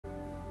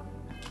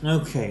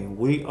Okay,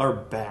 we are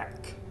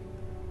back.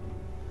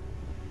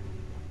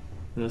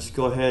 Let's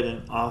go ahead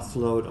and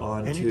offload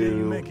Any day you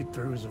onto make it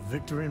through is a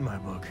victory in my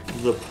book.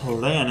 the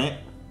planet.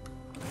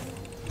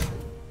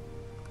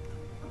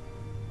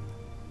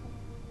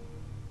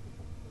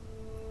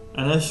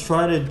 And let's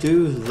try to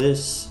do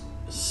this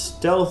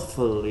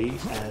stealthily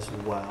as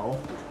well.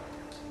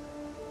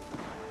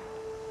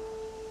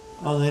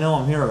 Oh, they know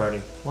I'm here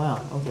already.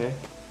 Wow, okay.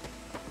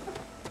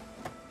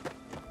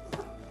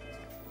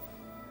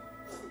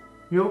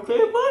 You okay,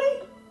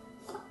 buddy?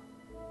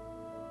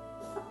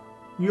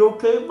 You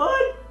okay,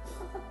 bud?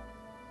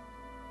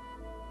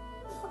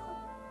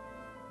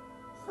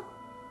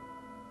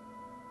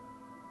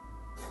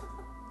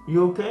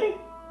 You okay?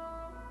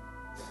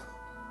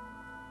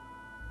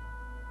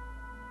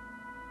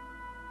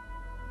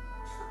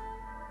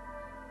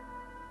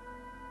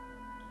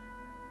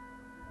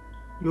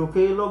 You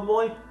okay, little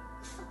boy?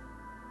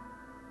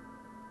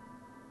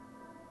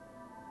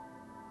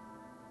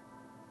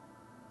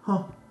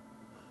 Huh.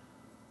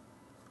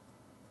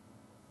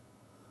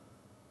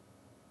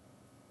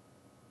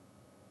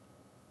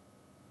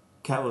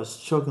 Cat was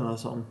choking on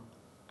something.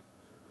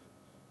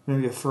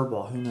 Maybe a fur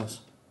ball, who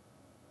knows?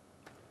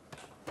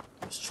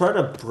 Let's try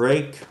to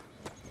break.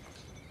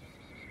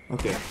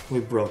 Okay,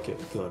 we broke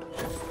it. Good.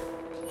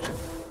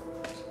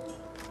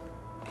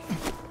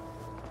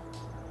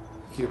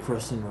 Keep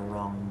pressing the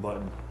wrong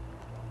button.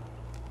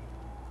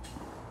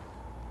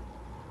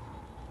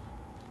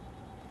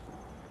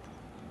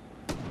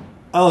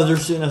 Oh, they're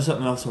shooting at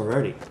something else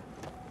already.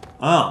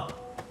 Oh.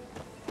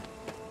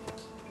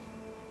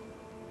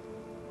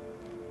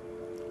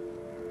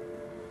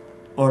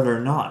 Or they're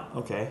not.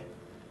 Okay.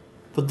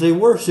 But they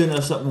were shooting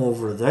at something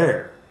over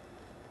there.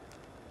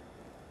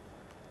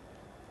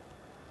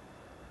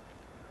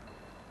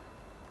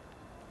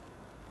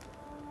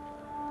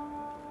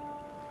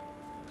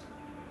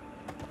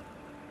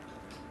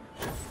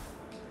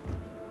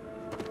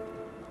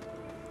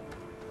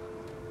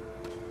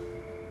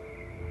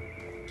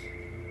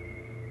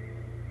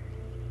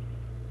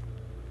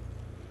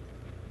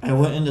 I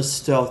went into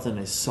stealth and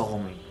they saw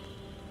me.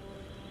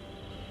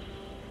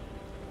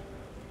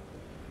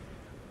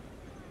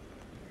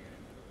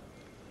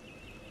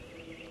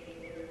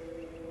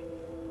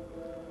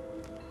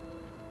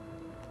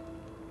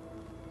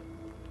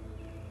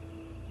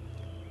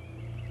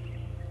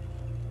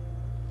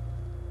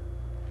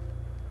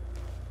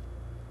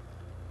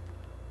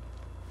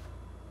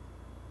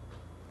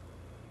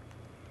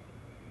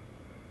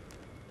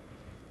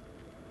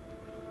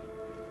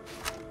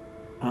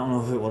 I don't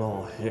know if it would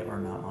all hit or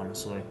not,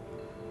 honestly.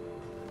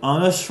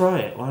 Let's try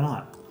it. Why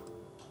not?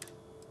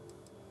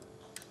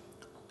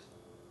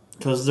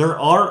 Because there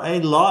are a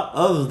lot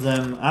of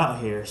them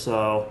out here,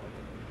 so...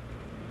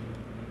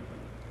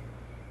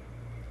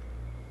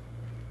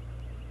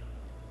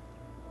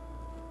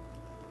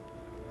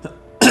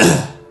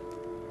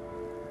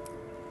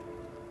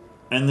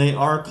 And they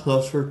are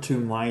closer to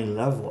my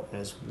level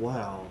as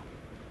well.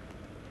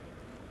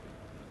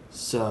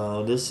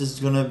 So this is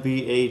gonna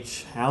be a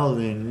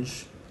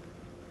challenge.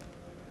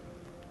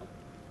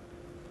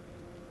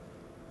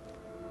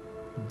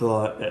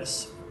 But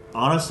it's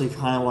honestly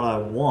kind of what I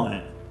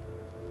want.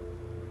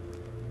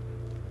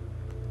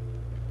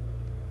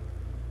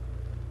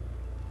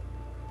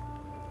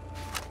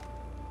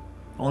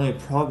 Only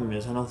problem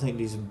is I don't think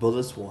these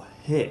bullets will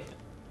hit.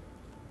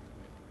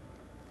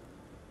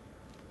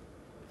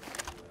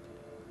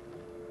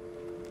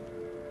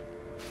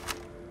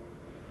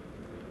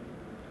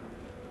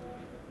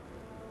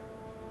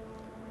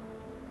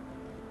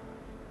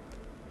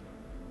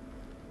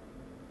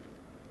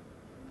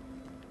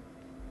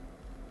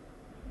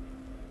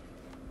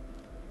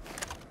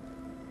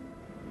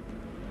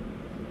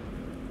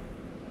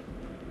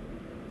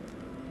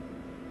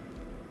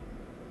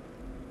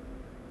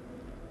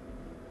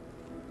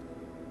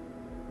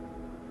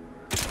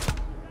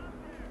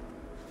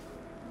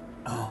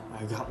 Oh,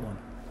 I got one.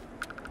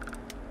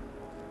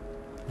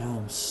 Now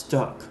I'm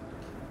stuck.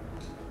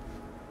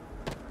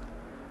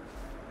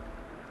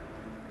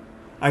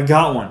 I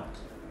got one.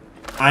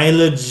 I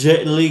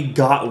legitimately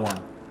got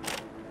one.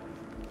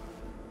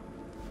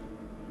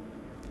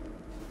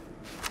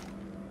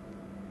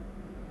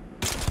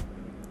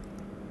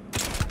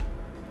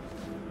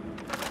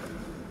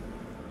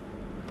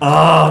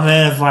 Oh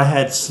man, if I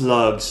had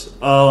slugs.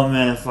 Oh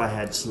man, if I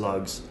had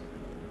slugs.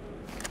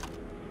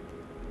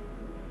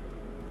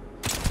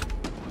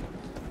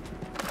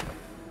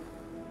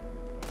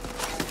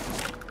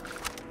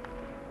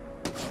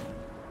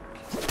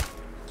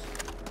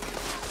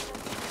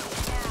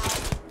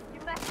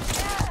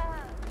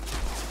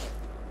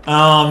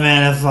 Oh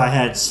man, if I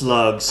had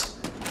slugs.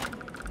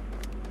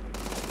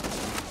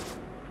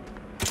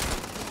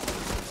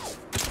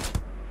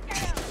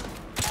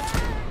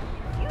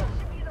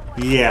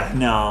 Yeah,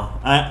 no.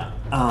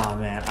 Oh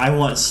man, I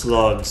want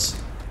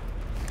slugs.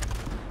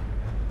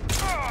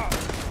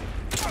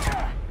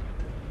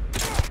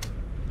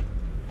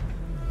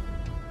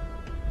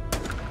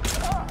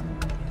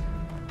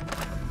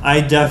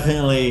 I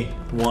definitely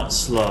want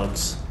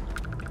slugs.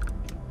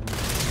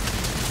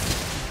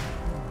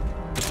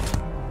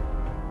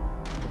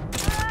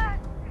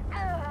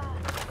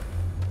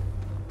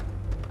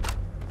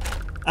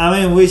 I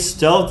mean, we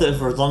stealthed it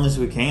for as long as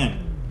we can.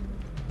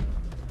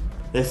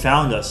 They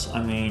found us.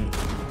 I mean...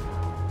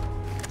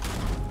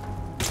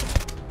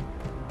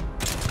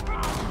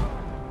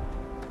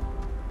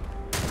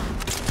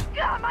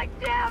 God, my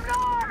damn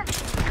arm!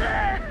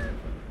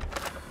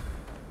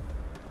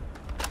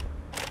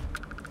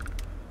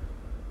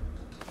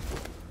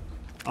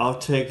 I'll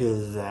take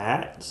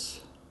that.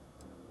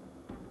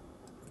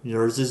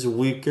 Yours is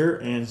weaker,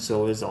 and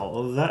so is all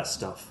of that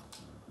stuff.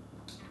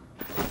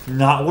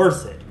 Not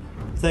worth it.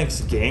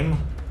 Thanks, game.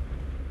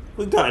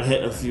 We got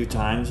hit a few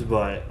times,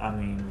 but, I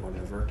mean,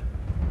 whatever.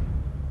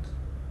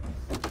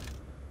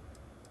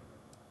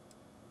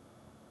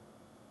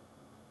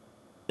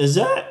 Is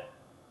that...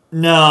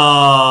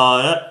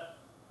 No, that...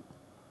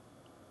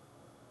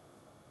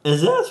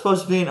 Is that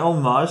supposed to be an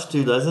homage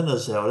to Legend of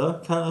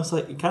Zelda? It kind of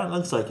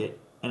looks like it,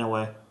 in a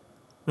way.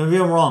 Maybe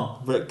I'm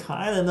wrong, but it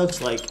kind of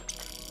looks like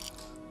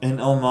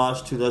an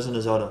homage to Legend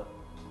of Zelda.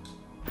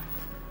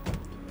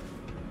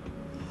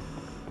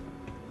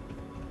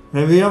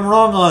 Maybe I'm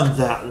wrong on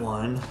that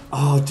one.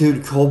 Oh,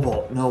 dude,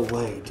 Cobalt. No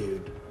way,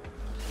 dude.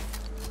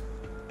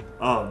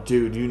 Oh,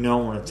 dude, you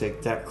don't want to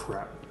take that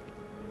crap.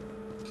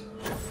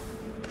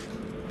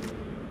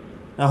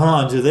 Now, hold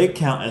on. Do they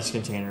count as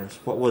containers?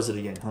 What was it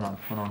again? Hold on.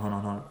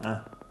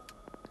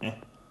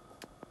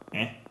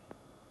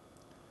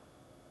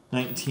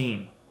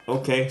 19.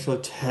 Okay, so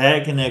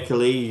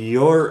technically,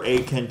 you're a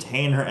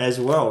container as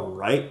well,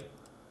 right?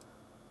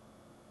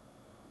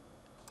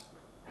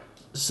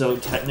 So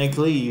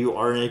technically, you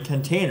are a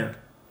container.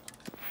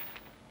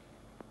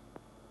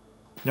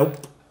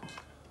 Nope.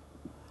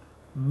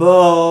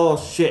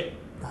 Bullshit.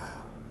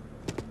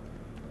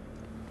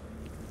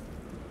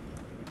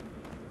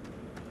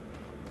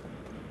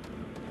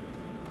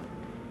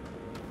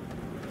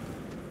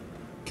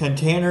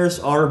 Containers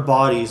are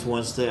bodies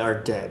once they are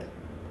dead,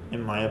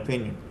 in my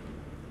opinion.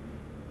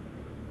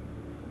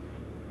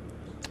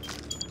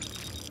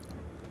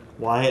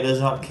 Why it does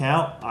not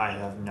count, I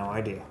have no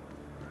idea.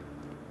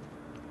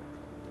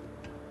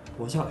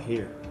 What's out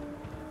here?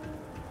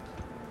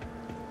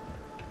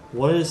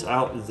 What is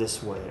out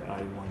this way,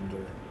 I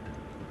wonder?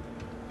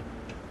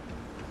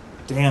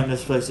 Damn,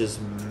 this place is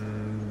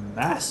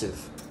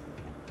massive.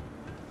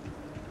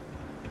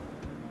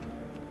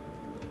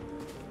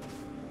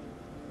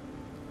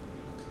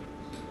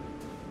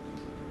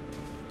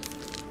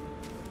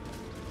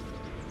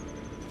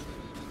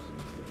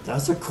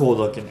 That's a cool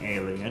looking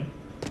alien.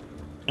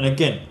 And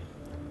again,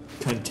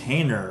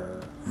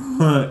 container.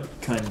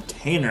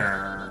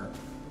 Container.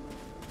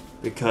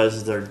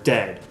 Because they're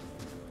dead.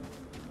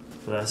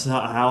 But that's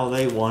not how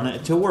they want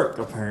it to work,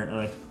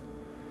 apparently.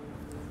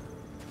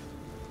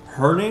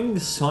 Hurting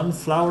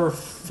sunflower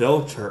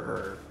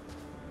filterer.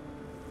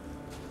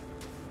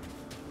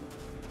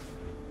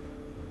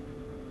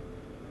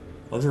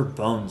 Those are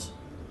bones.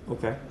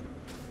 Okay.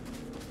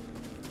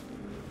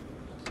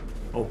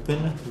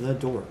 Open the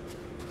door.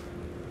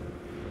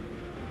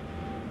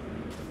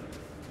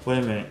 Wait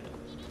a minute.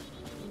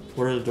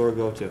 Where did the door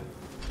go to?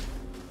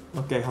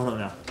 Okay, hold on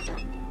now.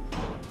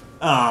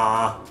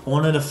 Ah, I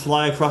wanted to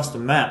fly across the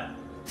map.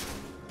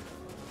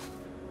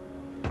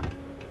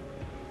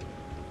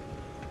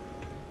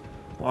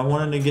 Well, I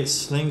wanted to get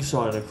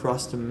slingshotted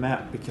across the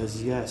map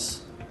because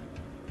yes.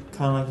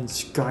 Kind of like in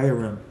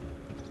Skyrim.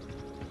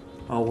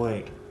 Oh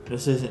wait,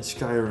 this isn't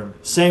Skyrim.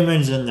 Same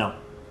engine though.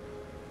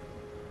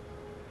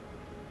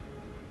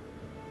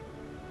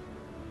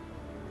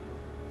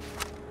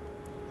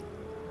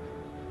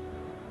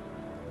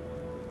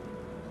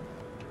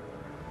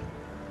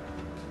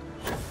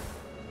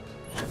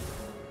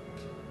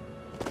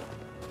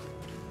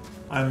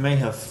 I may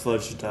have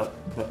fudged up,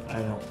 but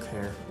I don't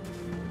care.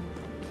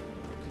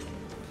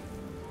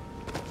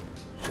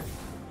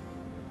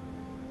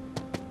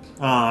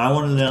 Ah, I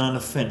wanted it on the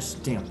fence.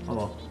 Damn. Oh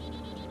well.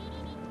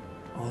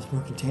 Oh, there's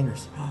more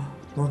containers.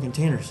 More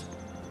containers.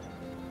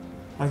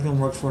 I can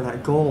work for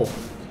that goal.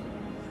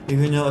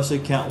 Even though it's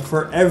account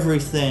for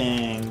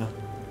everything.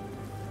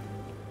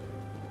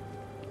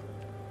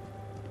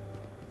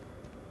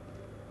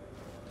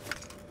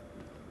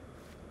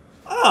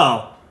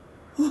 Oh.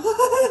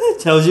 It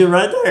tells you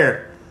right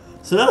there.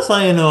 So that's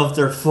how you know if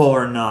they're full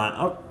or not.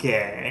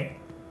 Okay.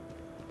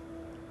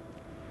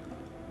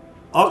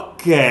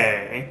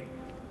 Okay.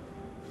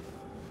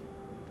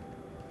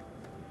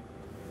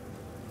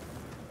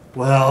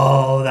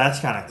 Well, that's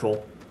kind of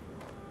cool.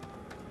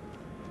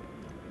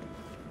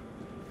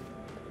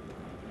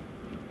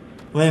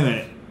 Wait a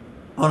minute.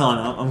 Hold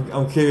on.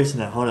 I'm curious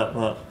now. Hold up.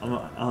 Hold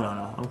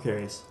on. I'm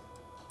curious.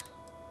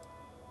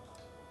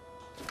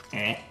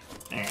 And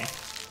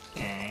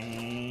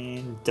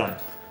done.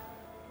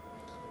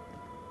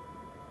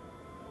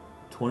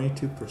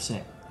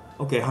 22%.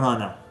 Okay, hold on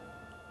now.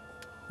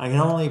 I can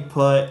only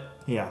put...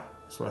 Yeah,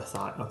 that's what I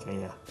thought. Okay,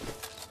 yeah.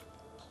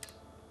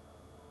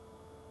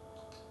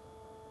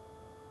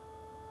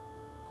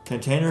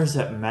 Containers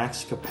at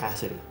max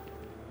capacity.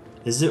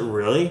 Is it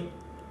really?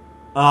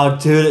 Oh,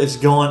 dude, it's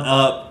going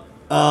up.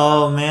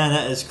 Oh, man,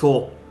 that is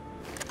cool.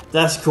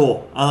 That's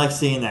cool. I like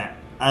seeing that.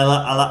 I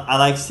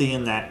like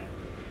seeing that.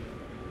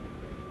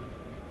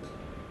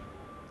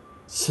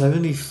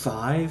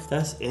 75?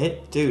 That's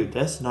it? Dude,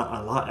 that's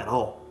not a lot at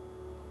all.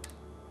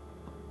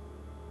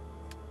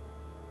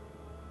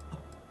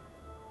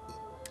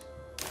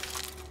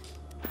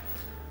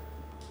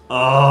 Oh,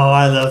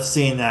 I love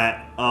seeing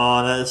that.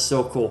 Oh, that is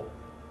so cool.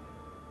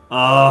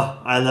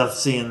 Oh, I love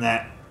seeing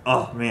that.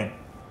 Oh, man.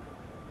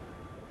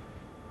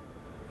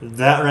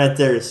 That right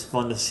there is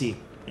fun to see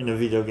in a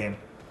video game.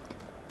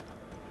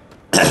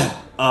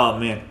 Oh,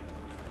 man.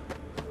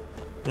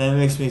 That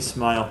makes me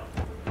smile.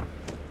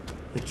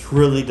 It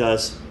really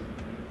does.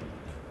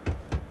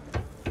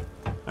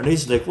 Are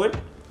these liquid?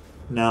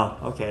 No.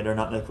 Okay, they're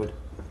not liquid.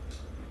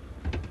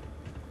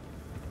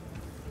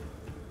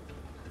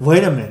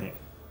 Wait a minute.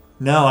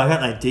 No, I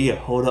got an idea.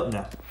 Hold up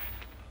now.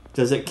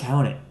 Does it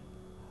count it?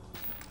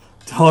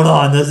 Hold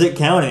on, does it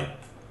count it?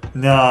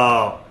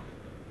 No.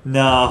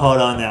 No,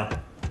 hold on now.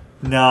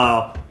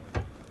 No.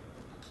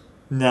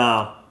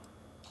 No.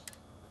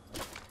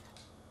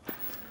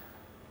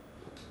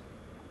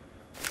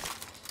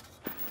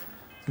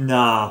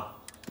 Nah.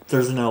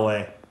 There's no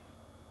way.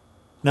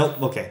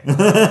 Nope, okay.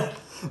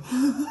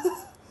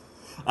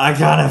 I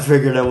kinda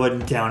figured I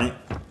wouldn't count it.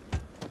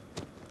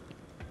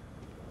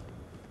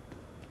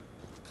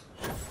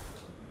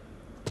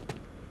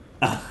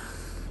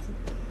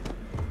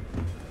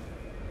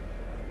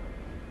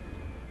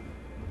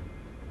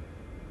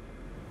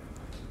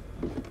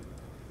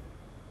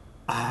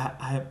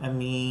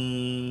 I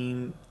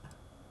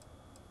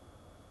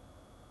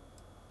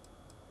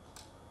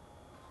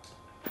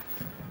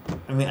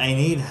mean, I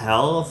need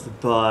health,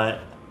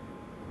 but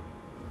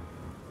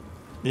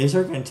these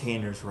are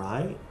containers,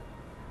 right?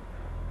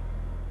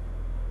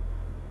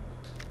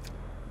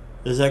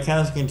 Does that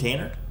count as a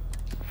container?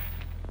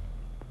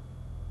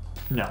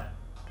 No.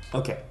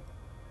 Okay.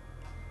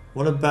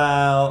 What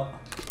about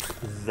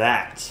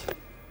that?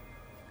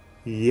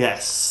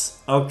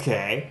 Yes.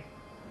 Okay.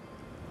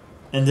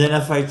 And then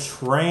if I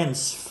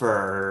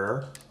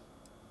transfer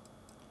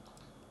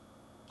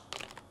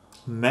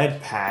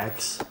med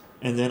packs,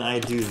 and then I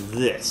do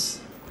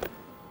this.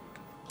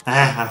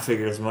 Ah, I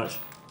figured as much.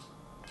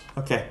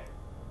 Okay.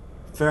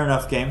 Fair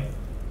enough, game.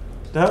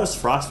 That was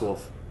Frostwolf.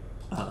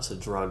 Oh, it's a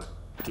drug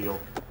deal.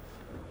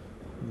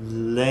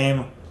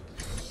 Lame.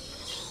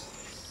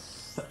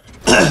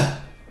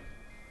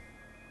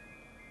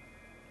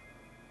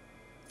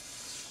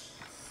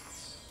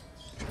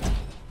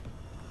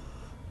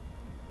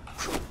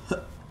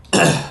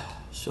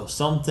 So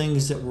some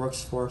things it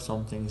works for,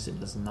 some things it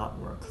does not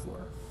work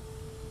for.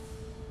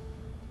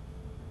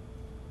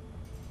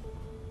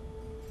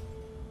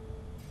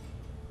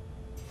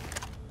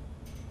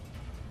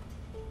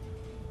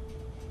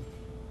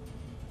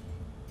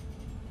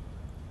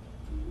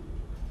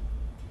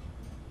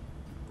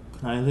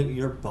 Can I look at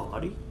your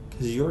body?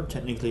 Because you're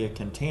technically a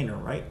container,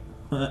 right?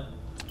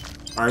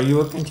 Are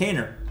you a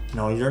container?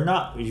 No, you're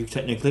not. You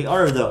technically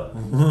are,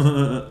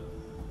 though.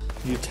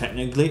 You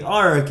technically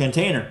are a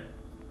container.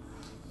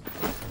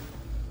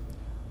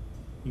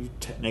 You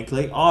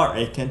technically are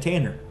a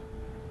container.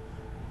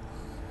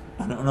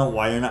 I don't know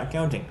why you're not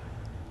counting.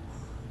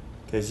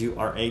 Because you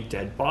are a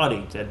dead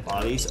body. Dead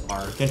bodies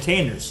are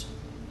containers.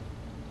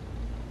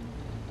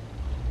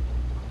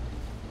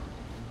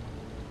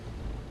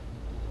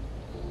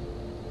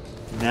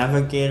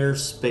 Navigator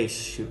space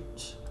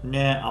chute.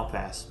 Nah, I'll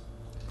pass.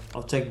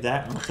 I'll take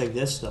that and I'll take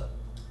this though.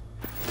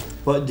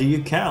 But do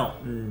you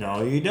count?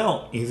 No, you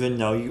don't, even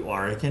though you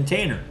are a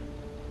container.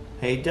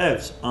 Hey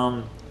devs,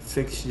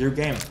 fix your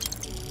game.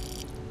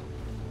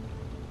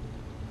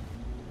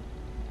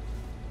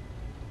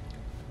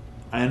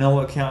 I know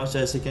what counts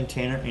as a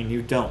container and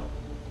you don't.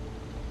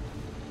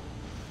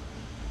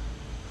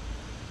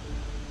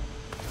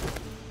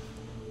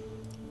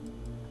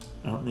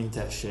 I don't need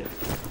that shit.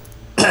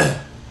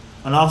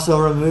 And also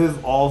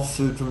remove all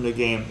food from the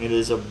game. It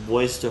is a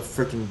waste of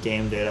freaking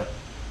game data.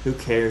 Who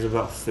cares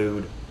about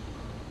food?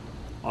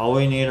 All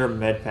we need are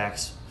med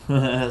packs.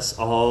 That's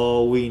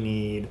all we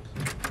need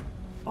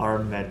are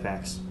med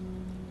packs.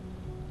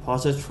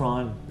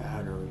 Positron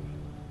battery.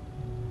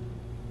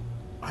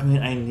 I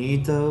mean, I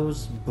need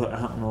those, but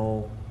I don't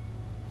know.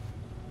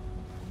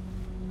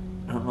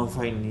 I don't know if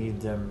I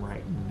need them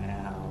right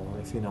now,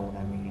 if you know what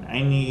I mean.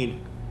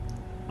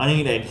 I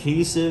need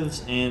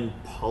adhesives and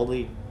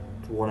poly,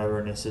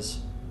 whatever this is.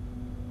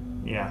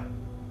 Yeah.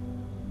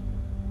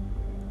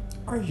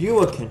 Are you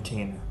a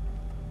container?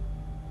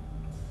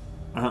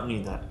 I don't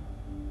need that.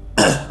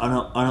 I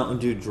don't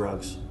do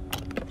drugs.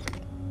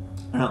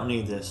 I don't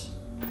need this.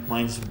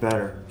 Mine's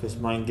better because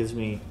mine gives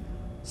me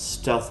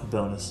stealth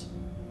bonus,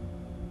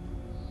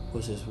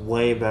 which is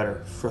way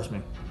better. Trust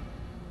me.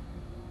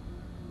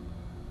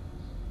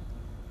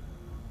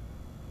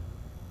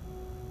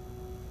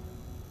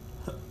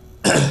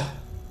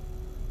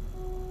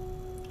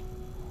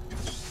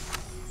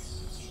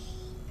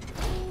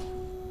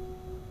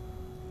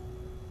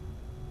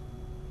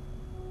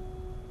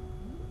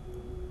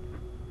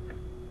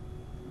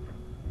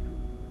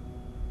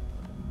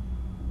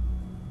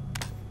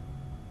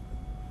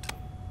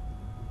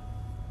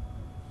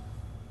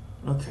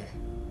 Okay.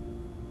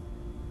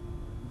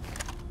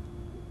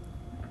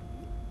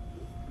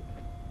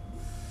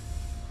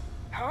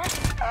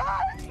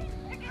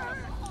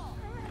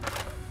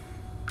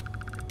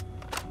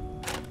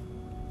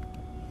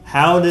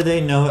 How did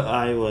they know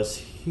I was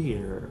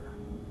here?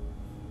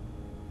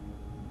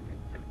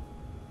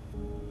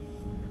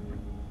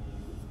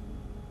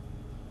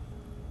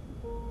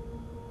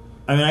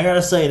 I mean, I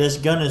gotta say, this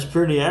gun is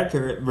pretty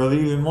accurate, but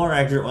even more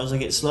accurate once I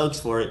get slugs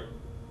for it.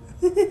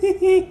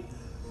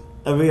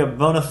 I'll be a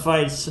bona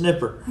fide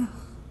snipper.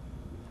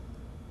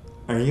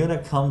 Are you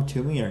gonna come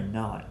to me or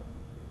not?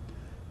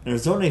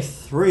 There's only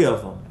 3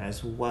 of them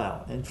as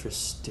well.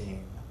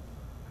 Interesting.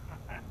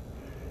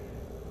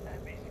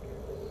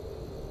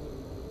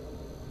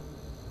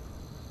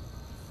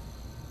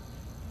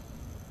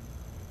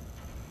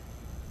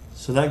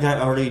 So that guy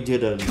already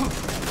did a...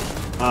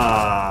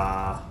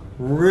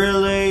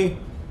 really?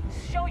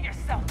 Show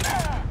yourself.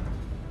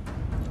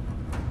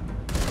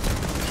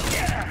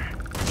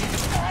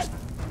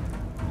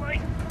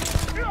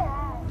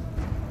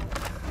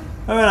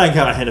 I mean, I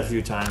got hit a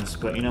few times,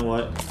 but you know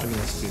what? I can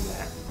just do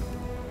that.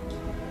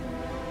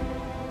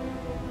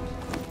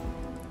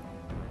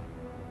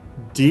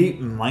 Deep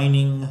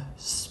mining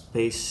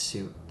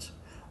spacesuit.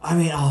 I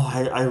mean,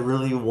 I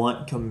really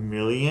want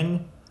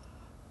chameleon,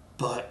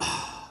 but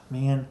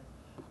man,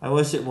 I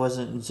wish it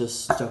wasn't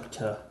just stuck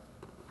to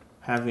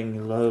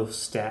having low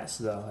stats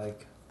though,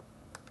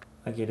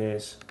 like it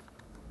is.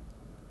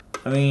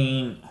 I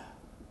mean,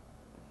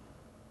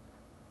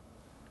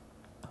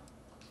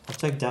 I'll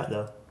take that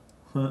though.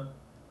 Huh.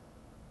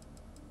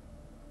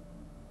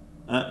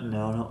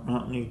 No, I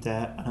don't need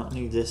that. I don't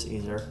need this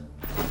either,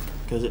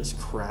 because it's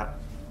crap.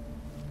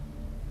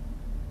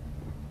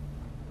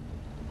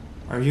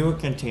 Are you a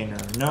container?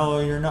 No,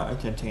 you're not a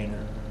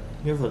container.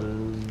 You have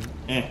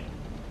a...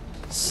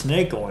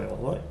 snake oil,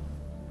 what?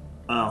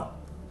 Oh.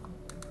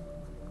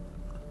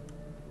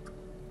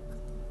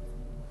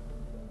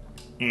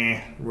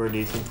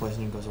 Radiation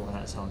poisoning goes away on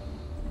its own.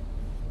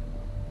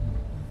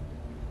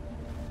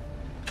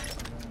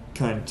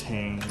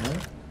 Container,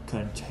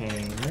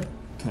 container,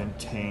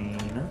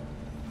 container.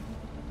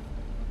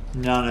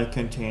 Not a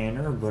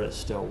container, but it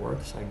still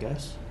works, I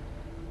guess.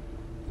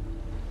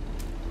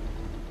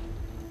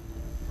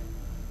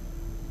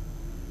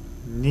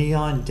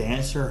 Neon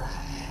dancer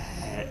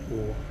hat.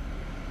 Ooh.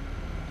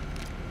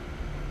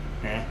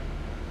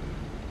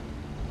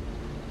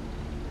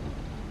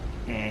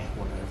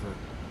 Whatever.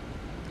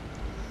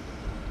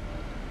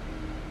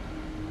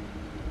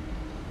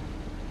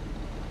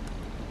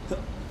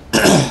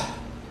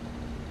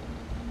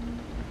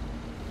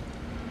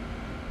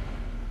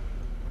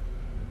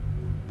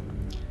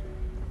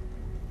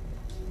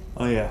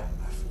 Oh yeah,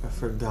 I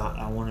forgot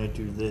I want to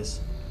do this.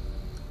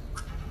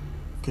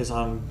 Because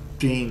I'm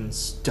being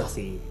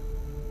stuffy.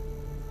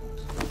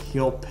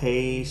 Heal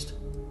paste.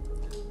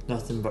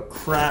 Nothing but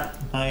crap.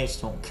 Nice,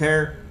 don't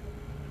care.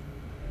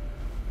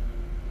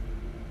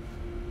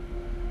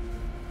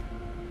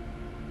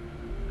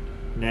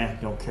 Nah,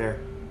 don't care.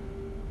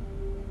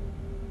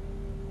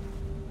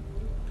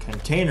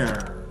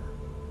 Container.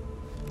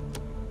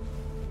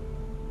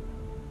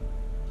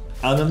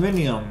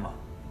 Aluminium.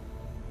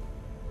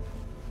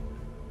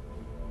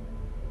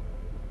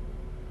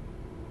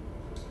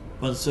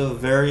 Bunch of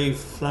very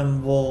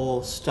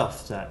flammable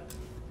stuff that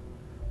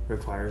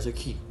requires a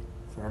key.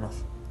 Fair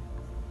enough.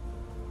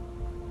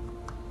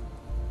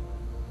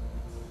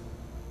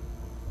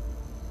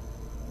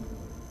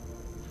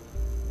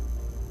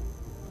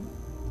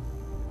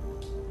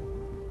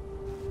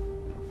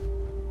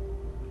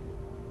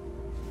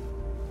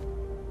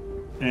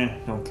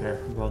 Don't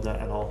care about that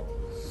at all.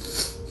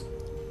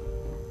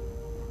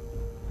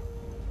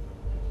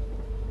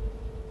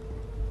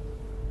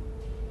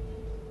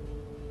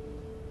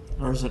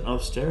 Or is it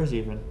upstairs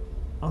even?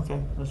 Okay,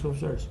 let's go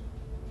upstairs.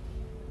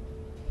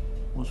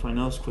 Once my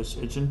nose quits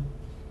itching.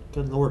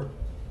 Good lord.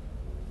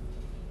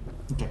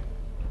 Okay.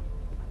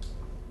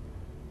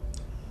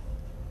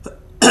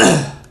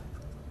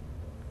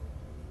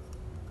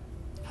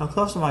 How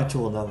close am I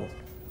to a level?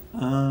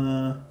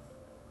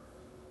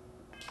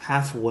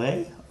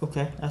 Halfway?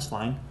 Okay, that's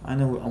fine. I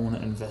know what I want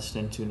to invest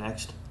into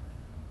next.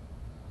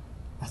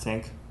 I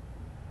think.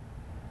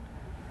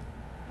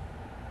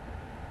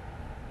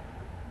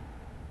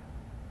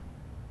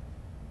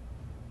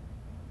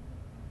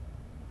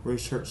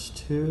 Research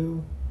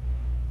 2.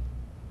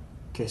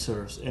 Okay, so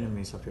there's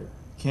enemies up here.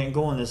 Can't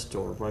go in this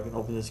door, but I can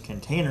open this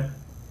container.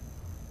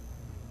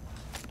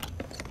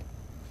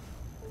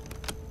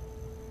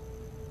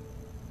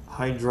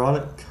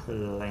 Hydraulic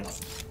lamp.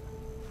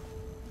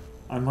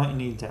 I might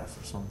need that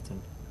for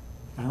something.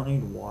 I don't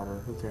need water.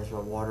 Who cares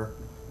about water?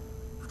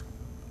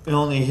 It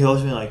only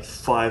heals me like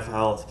 5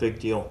 health. Big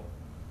deal.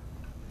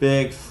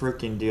 Big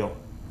freaking deal.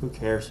 Who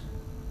cares?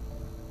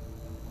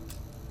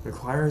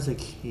 Requires a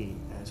key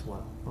as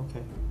well.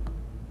 Okay.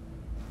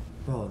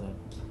 Well then.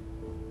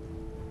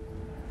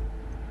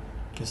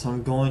 Guess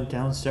I'm going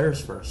downstairs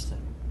first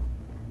then.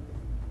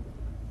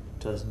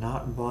 Does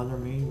not bother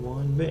me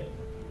one bit.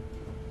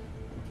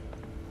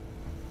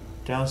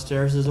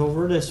 Downstairs is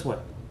over this way.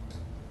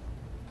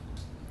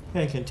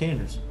 Hey,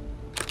 containers.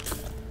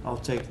 I'll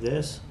take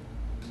this.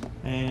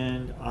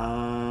 And,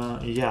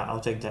 yeah, I'll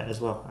take that as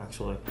well,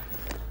 actually.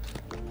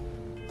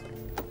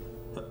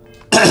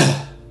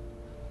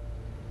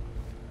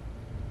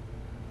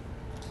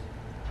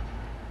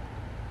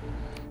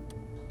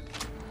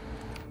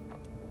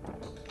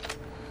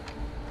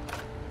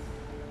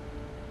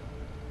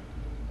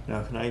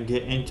 Now can I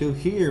get into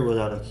here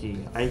without a key?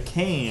 I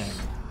can.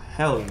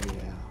 Hell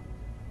yeah.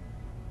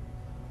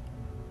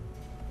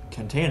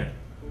 Container.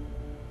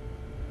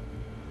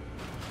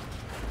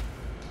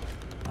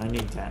 I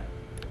need that.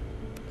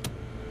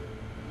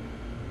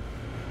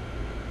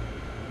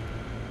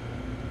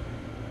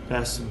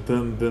 That's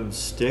boom boom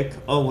stick.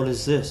 Oh, what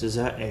is this? Is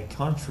that a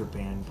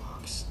contraband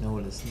box? No,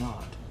 it is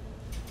not.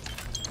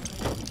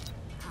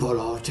 But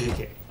I'll take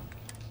it.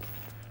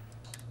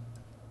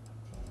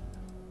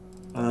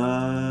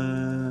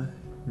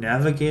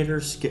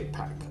 Navigator skip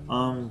pack.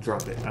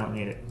 Drop it. I don't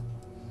need it.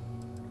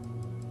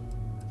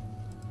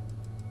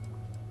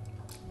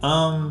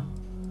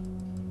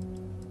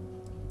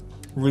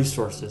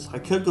 Resources. I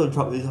could go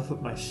drop these off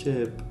at my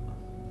ship.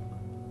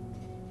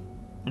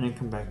 And then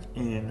come back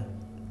in.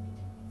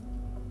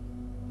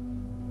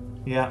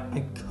 Yeah,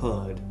 I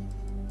could.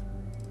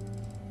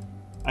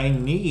 I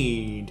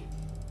need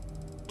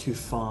to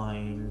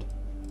find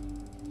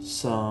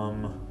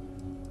some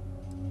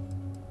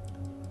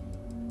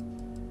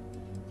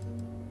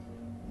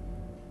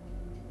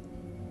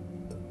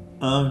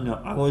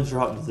no, I will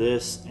drop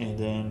this and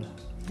then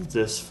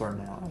this for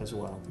now as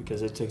well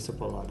because it takes up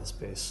a lot of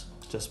space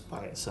just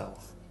by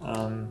itself.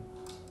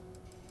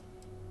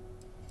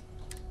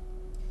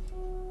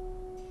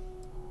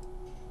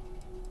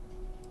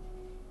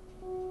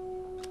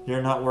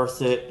 You're not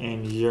worth it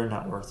and you're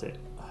not worth it.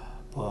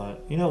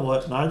 But you know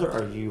what? Neither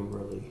are you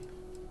really.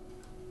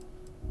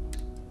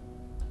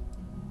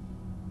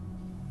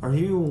 Are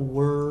you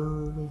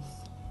worth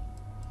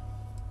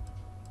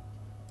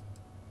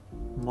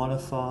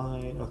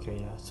modified? Okay,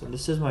 yeah. So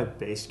this is my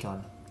base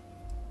gun.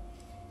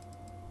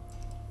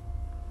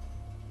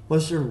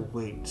 What's your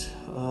weight?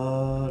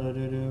 I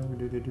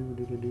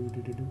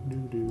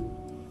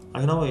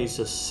can always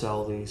just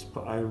sell these,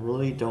 but I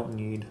really don't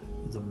need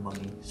the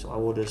money, so I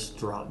will just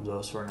drop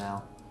those for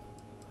now.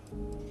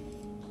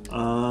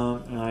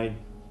 And I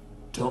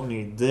don't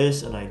need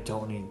this, and I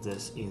don't need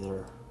this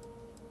either.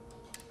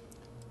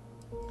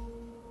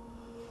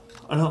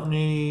 I don't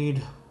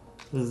need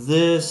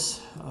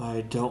this.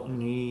 I don't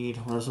need.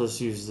 Let's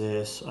use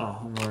this. Oh,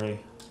 I'm already.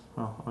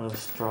 Oh, I'll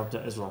just drop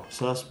that as well.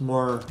 So that's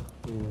more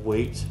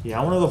weight.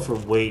 Yeah, I want to go for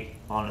weight,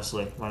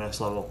 honestly, my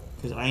next level,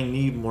 because I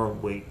need more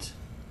weight.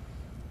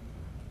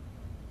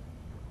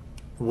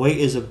 Weight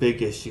is a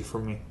big issue for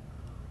me.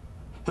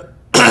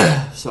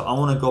 So I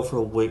want to go for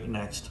weight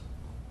next.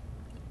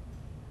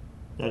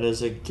 That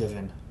is a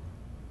given.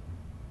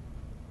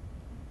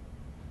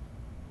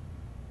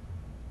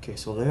 Okay,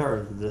 so they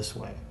are this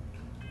way.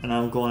 And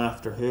I'm going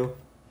after who?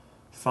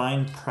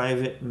 Find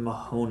Private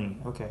Mahoney.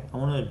 Okay, I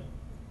want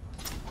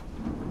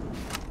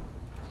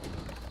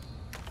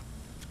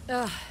to...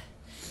 Ugh.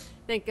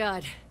 Thank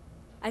God.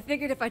 I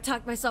figured if I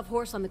talked myself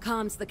hoarse on the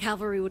comms, the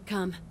cavalry would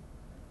come.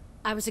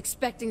 I was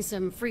expecting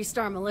some Free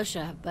Star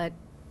militia, but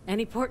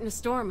any port in a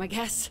storm, I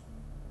guess.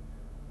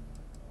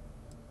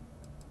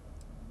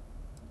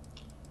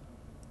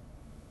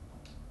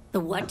 The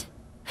what?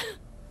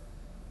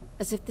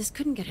 As if this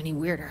couldn't get any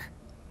weirder.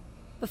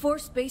 Before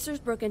Spacers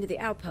broke into the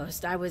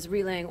outpost, I was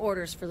relaying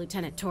orders for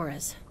Lieutenant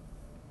Torres.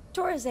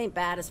 Torres ain't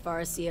bad as far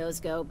as COs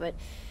go, but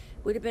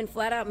we'd have been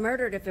flat out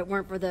murdered if it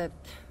weren't for the...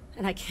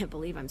 and I can't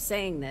believe I'm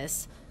saying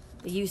this...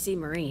 the UC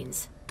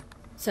Marines.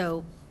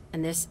 So,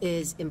 and this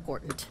is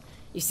important.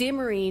 You see a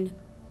Marine,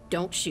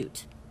 don't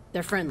shoot.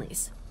 They're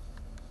friendlies.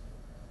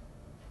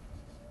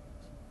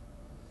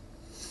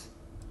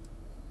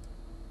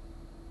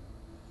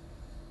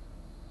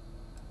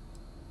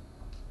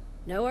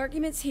 No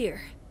arguments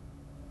here.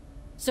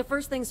 So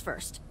first things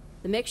first,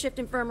 the makeshift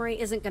infirmary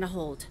isn't gonna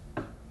hold.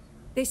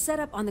 They set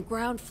up on the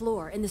ground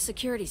floor in the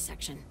security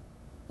section.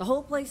 The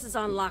whole place is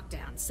on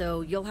lockdown,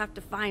 so you'll have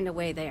to find a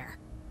way there.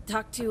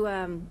 Talk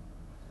to,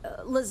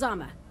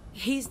 Lazama.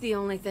 He's the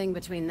only thing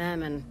between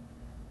them and...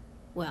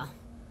 well,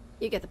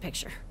 you get the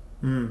picture.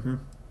 Mm-hmm.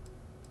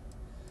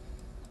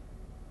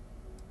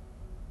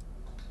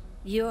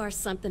 You are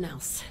something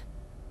else.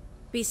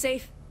 Be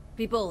safe,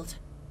 be bold.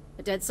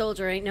 A dead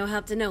soldier ain't no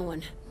help to no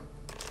one.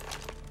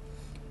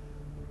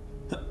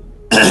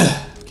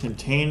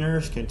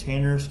 Containers,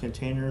 containers,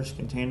 containers,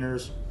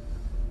 containers.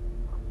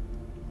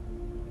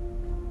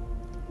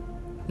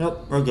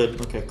 Nope, we're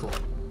good. Okay, cool.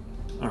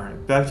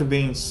 Alright, back to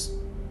being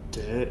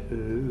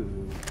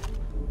ooh.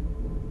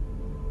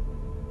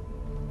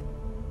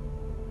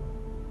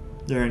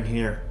 They're in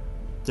here.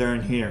 They're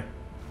in here.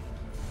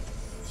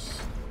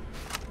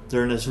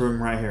 They're in this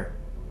room right here.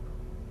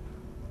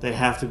 They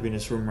have to be in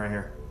this room right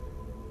here.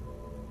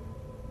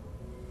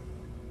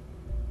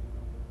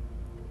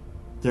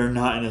 They're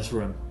not in this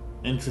room.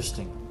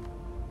 Interesting.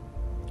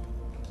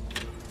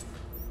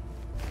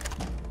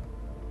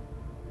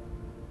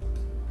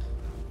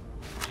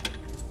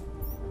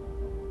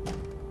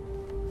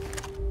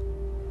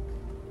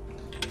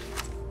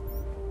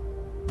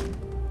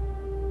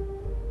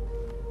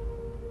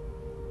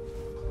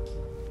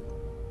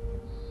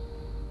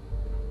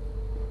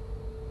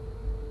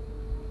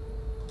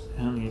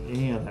 I don't need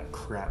any of that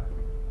crap.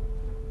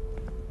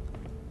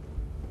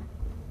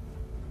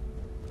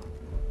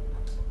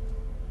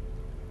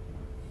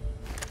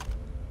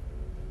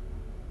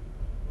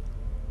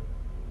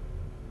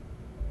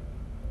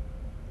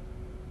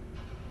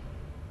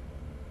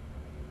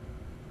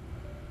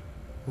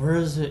 Where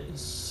is it?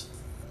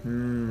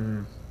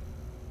 Nah,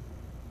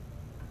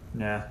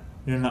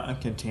 you're not in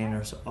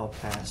containers. I'll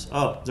pass.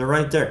 Oh, they're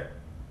right there.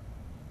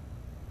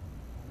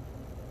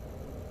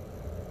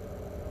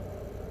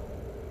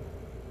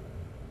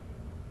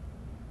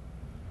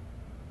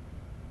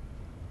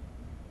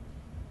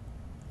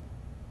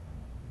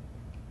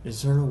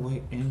 Is there a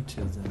way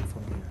into them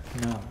from here?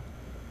 No.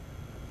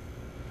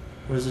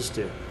 What does this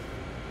do?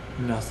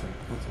 Nothing.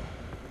 Okay.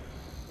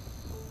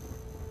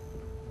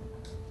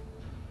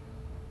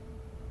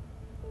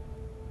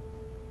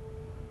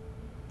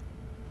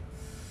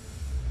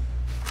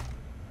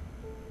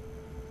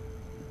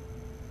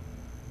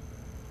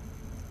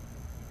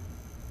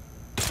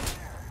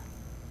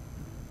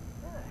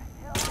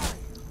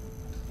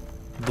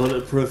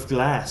 Bulletproof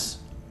glass.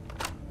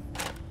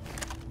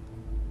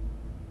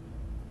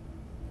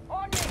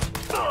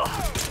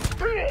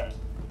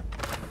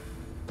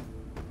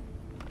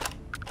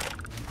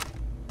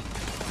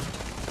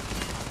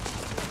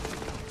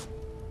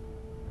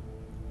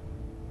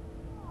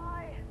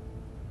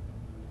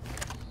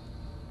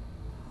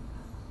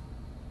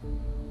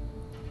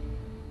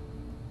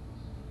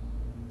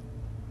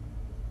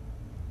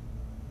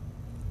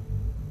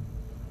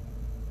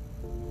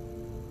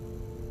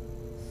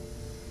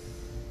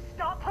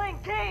 Stop playing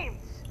games!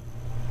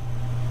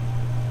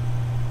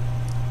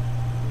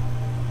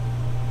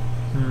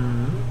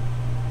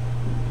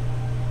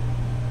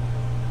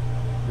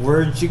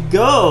 Where'd you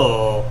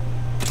go?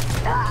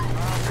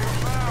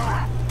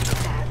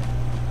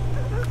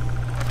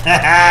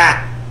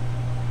 Haha!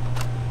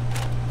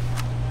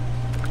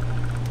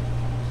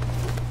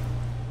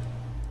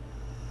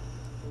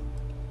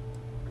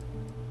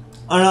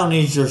 I don't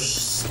need your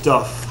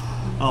stuff.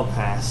 I'll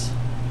pass.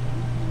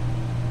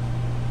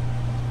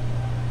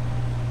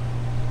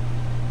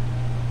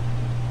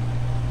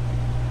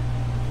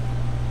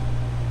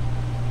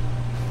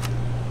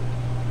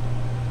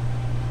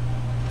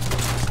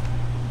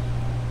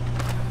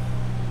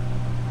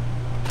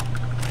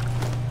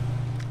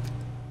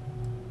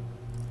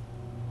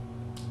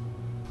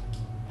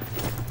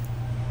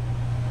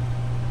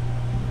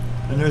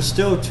 And there's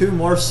still two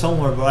more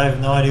somewhere, but I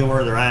have no idea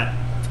where they're at.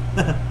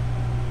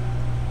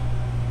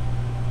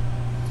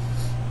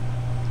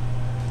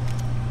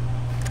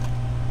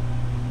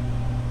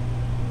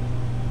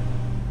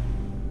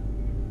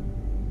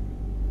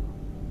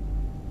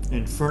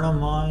 Inferno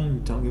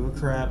mine, don't give a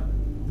crap.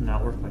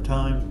 Not worth my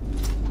time.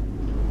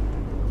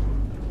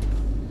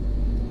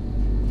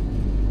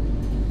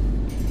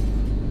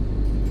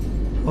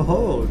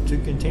 Oh, 2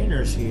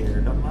 containers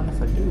here. Don't mind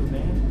if I do,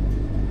 man.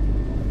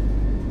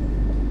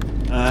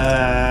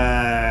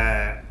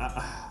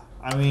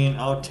 I mean,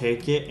 I'll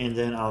take it and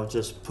then I'll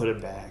just put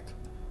it back.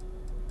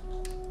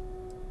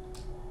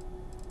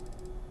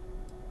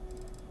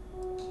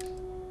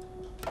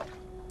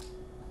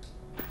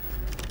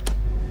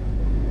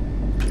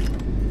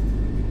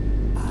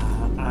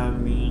 I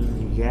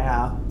mean,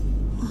 yeah.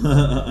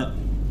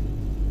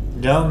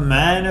 Don't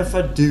mind if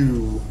I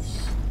do.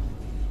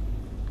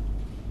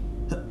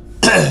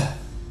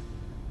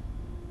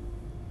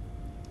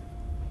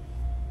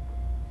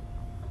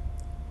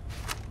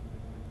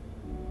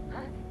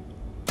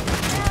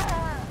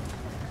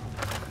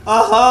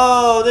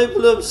 Oh, they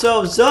blew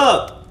themselves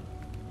up.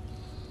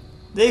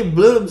 They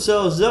blew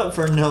themselves up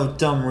for no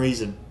dumb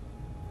reason.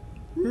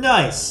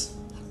 Nice.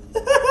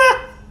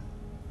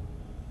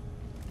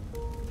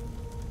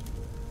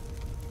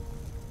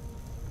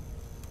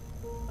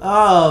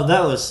 Oh,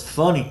 that was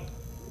funny.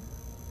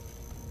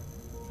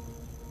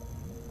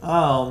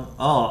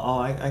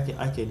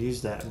 I could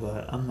use that,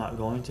 but I'm not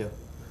going to.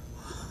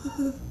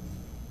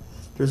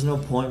 There's no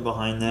point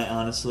behind that,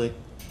 honestly.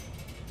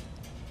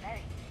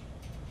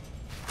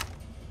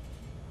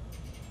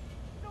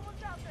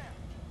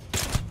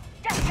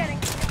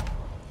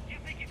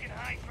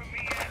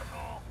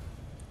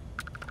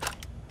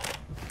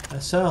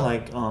 That sounded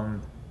like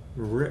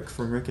Rick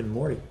from Rick and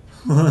Morty.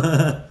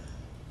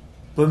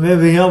 But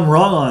maybe I'm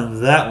wrong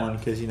on that one,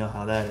 because you know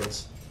how that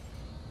is.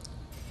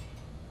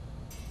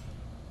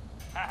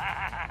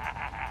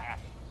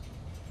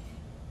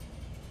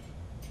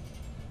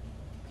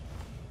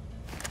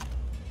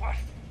 What?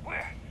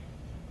 Where?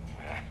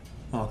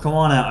 Oh, come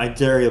on out. I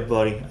dare you,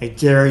 buddy. I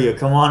dare you.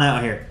 Come on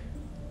out here.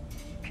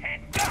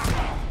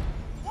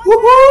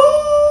 Woohoo!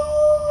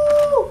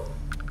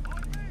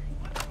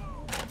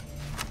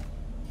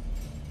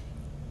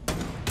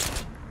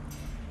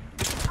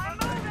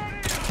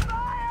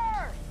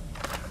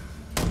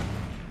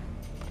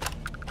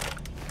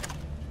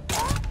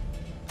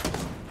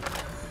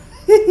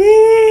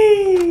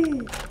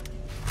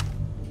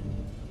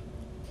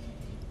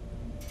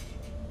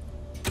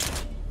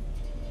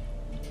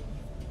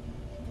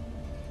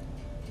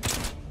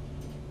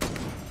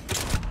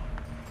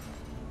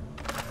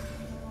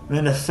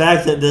 And the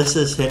fact that this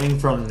is hitting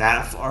from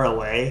that far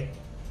away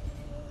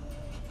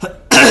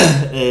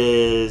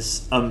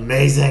is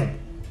amazing.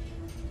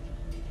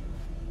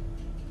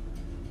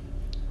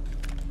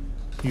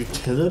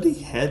 Utility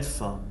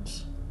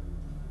headphones.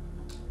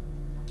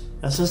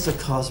 That's just a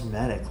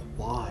cosmetic.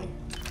 Why?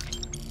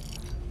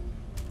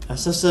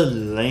 That's just a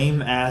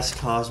lame ass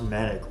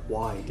cosmetic.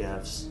 Why,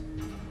 devs?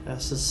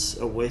 That's just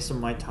a waste of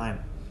my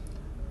time.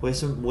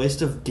 Waste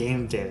of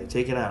game data.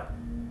 Take it out.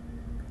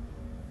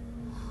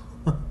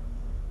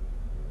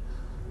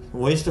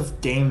 Waste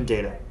of game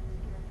data.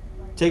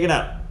 Take it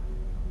out.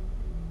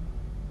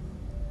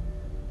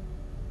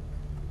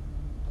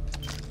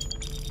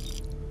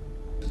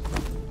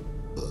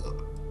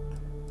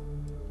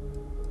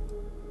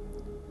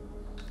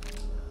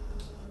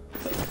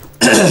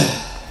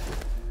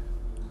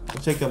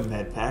 I'll take a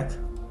med pack.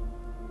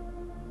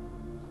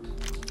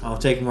 I'll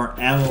take more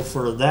ammo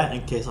for that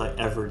in case I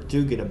ever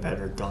do get a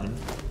better gun.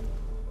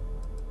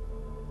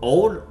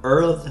 Old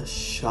Earth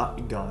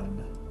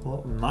shotgun.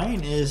 Well,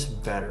 mine is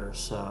better,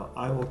 so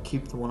I will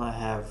keep the one I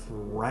have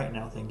right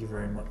now. Thank you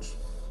very much.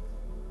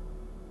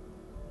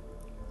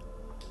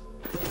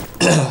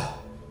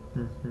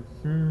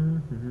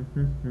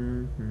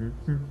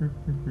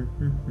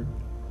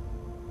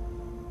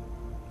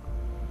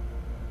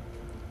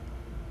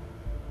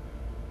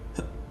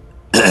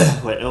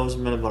 Wait, that was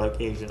metabolic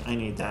agent. I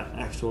need that,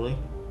 actually.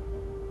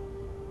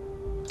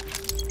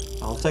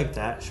 I'll take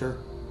that, sure.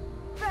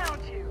 Found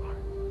you.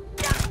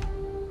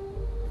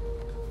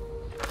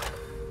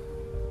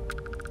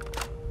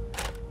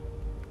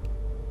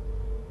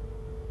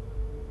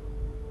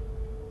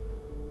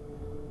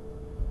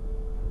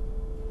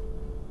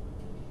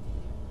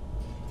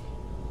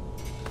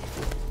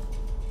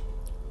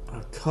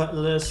 A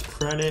cutlass,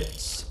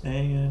 credits,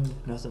 and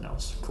nothing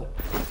else. Cool.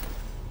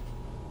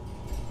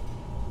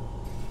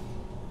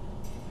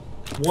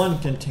 One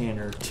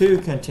container, two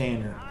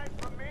container. Hide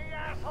from me,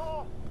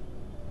 asshole!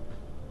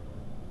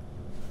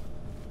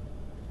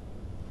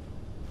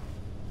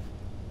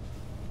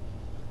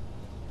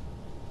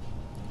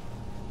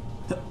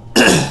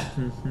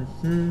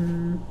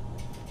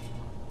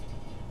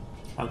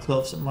 How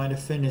close am I to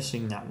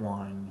finishing that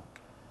one?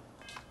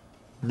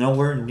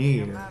 Nowhere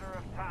near. Matter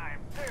of time.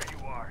 There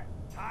you are.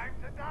 Time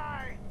to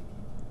die.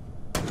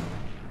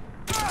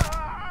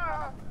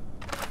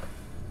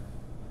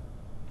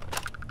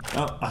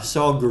 Oh, I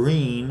saw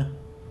green.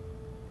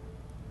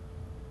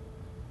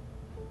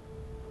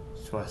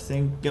 So I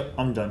think, yep,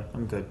 I'm done.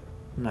 I'm good.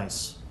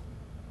 Nice.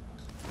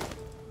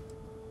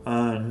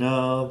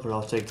 No, but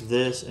I'll take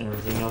this and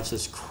everything else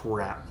is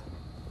crap.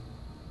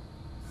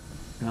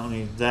 I don't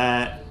need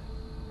that.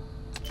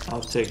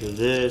 I'll take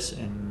this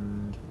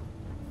and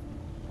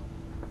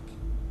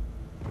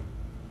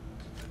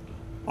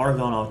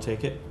argon, I'll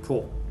take it.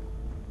 Cool.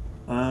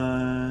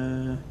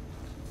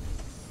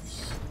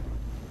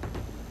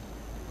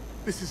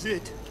 This is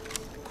it.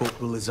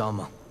 Corporal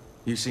Azama,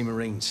 UC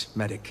Marines,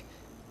 medic.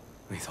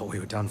 We thought we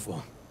were done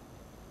for.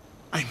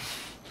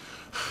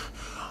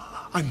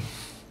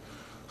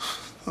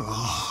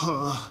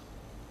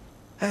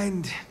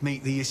 And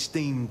meet the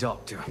esteemed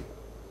doctor.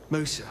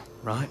 Musa,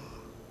 right?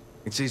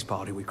 It's his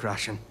party we're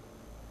crashing.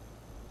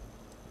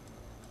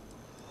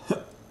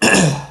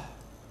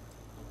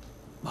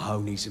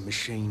 Mahoney's a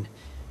machine.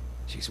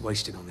 She's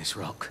wasted on this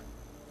rock.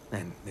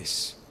 And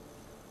this...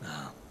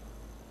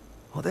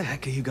 what the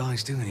heck are you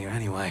guys doing here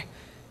anyway?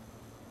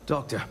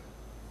 Doctor.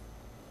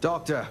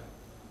 Doctor!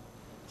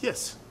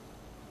 Yes.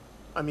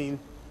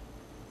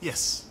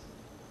 Yes.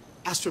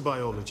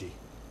 Astrobiology.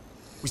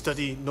 We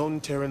study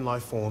non-Terran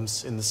life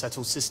forms in the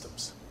settled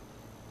systems.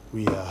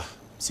 We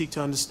seek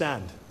to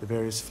understand the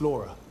various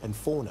flora and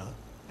fauna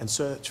and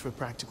search for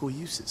practical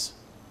uses.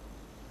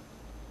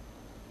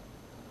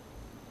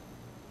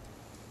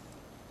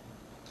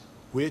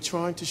 We're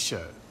trying to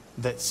show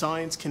that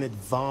science can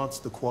advance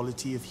the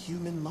quality of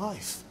human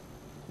life,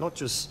 not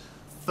just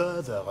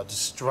further our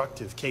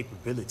destructive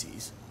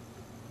capabilities.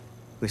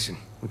 Listen,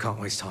 we can't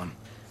waste time.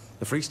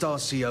 The Freestar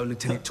CO,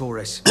 Lieutenant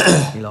Torres,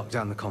 he locked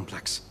down the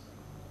complex.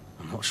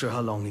 I'm not sure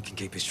how long he can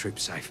keep his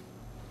troops safe.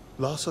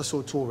 Last I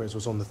saw Torres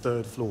was on the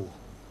 3rd floor,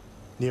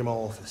 near my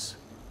office.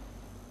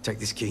 Take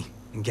this key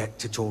and get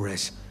to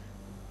Torres.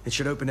 It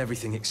should open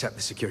everything except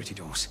the security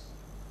doors.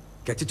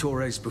 Get to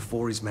Torres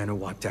before his men are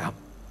wiped out.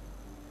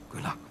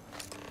 Good luck.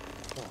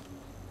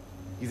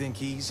 You think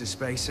he's a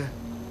spacer?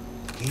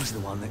 He's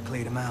the one that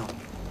cleared him out.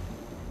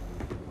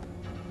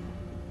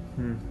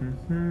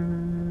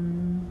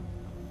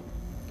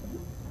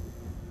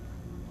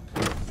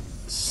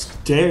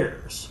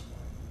 Stairs.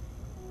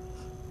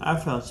 I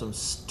found some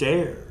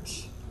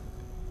stairs.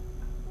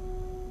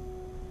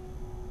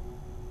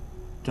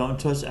 Don't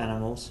touch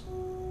animals.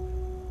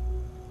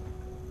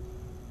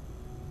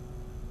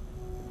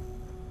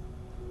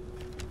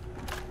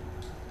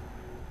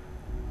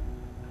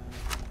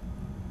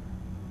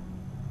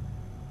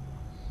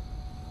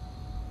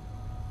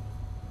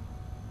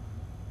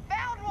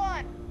 Found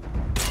one!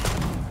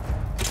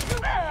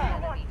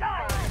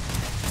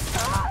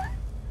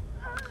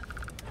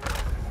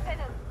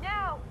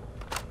 Now!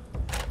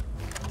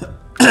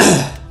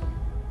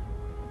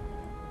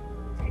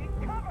 Take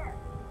cover!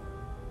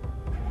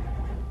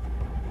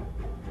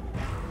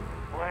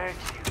 Where'd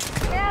you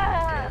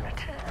Damn it!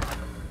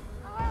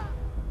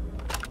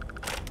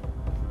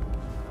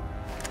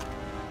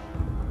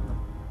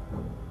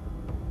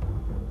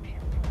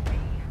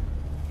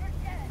 You're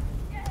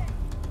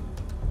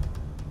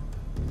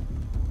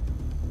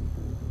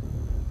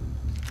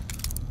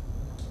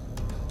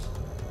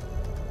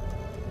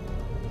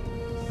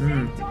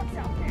dogs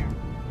out there.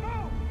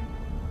 Move!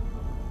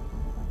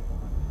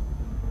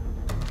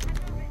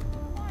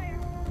 Fire!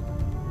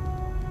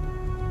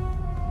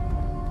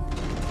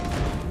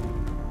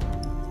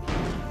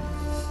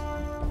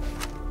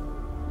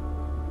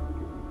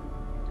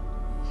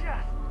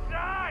 Just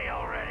die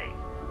already!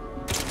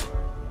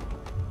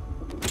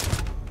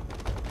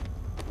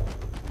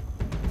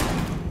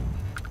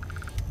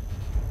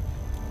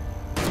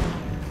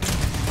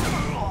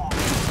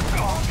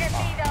 Won't get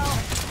me though.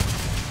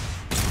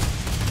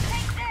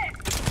 Take this!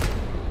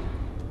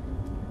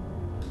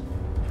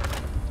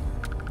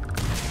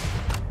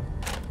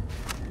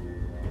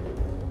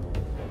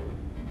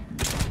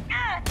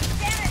 Ah,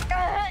 damn it!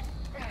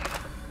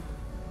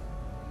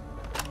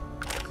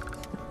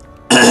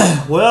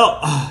 Well,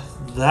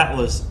 that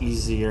was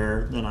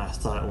easier than I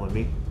thought it would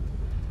be.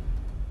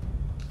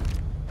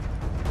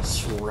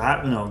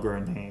 Shrapnel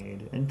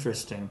grenade.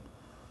 Interesting.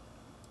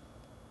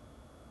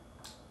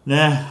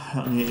 Nah, I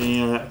don't need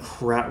any of that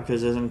crap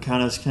because it doesn't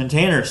count as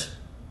containers.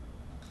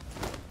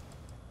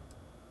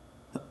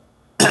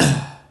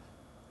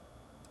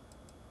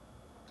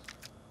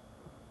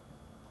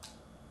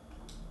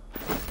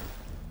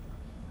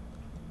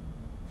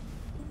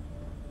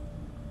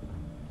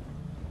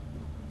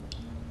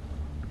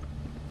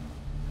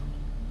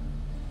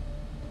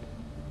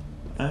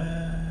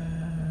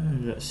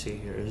 Let's see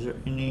here. Is there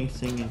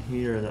anything in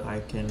here that I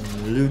can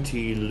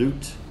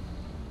loot?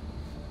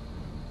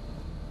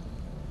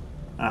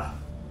 Ah.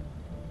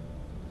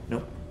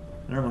 Nope.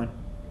 Never mind.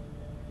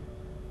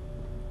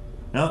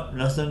 Nope,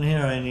 nothing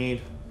here I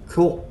need.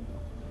 Cool.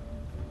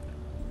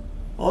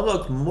 Oh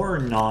look, more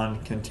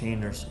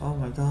non-containers. Oh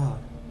my god.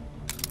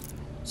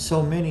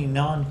 So many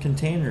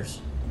non-containers.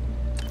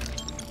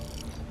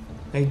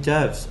 Hey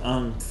devs,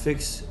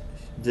 fix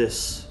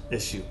this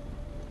issue.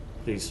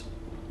 Please.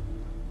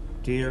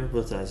 Dear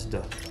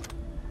Bethesda.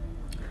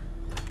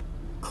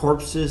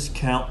 Corpses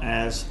count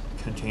as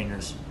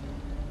containers.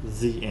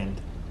 The end.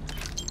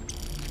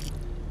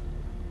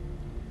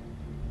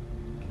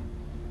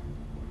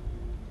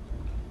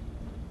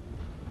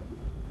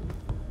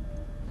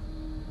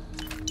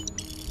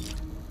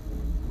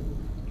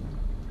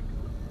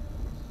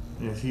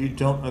 And if you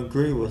don't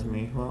agree with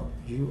me, well,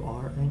 you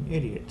are an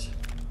idiot.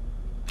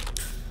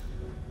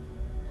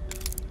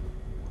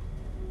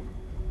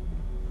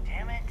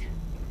 Damn it.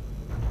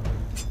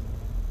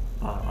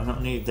 I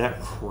don't need that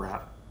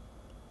crap.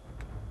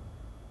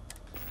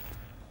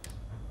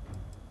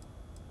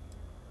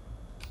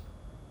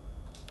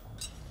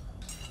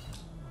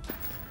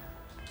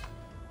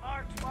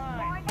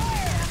 Marksman!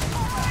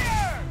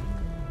 Fire!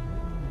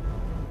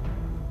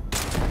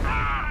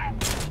 Ah!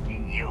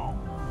 You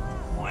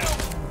will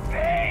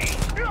pay!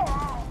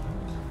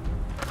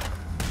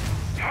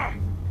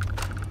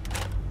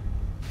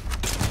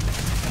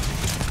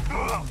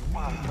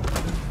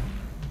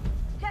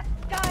 Just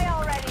die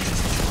already.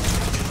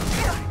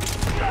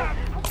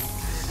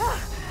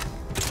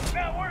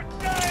 Not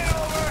worth dying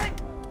over!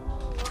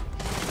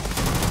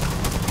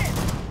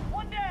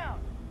 One down!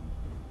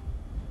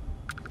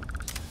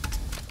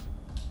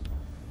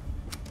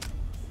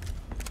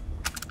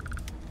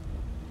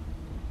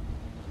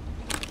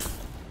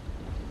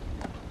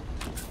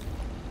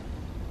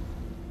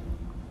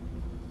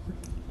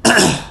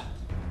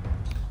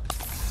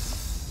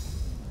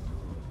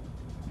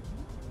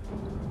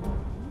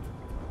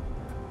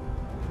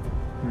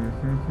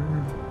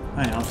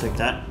 Alright, I'll take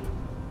that.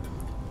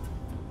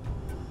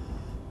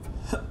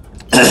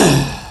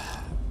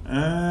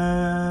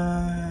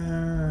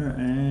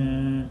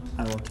 And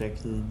I will take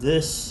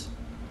this.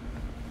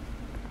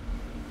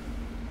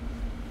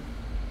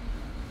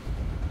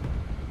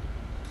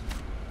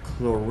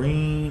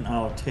 Chlorine,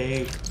 I'll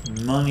take.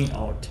 Money,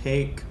 I'll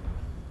take.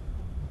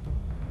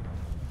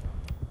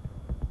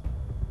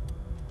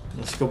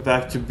 Let's go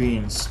back to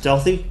being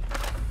stealthy.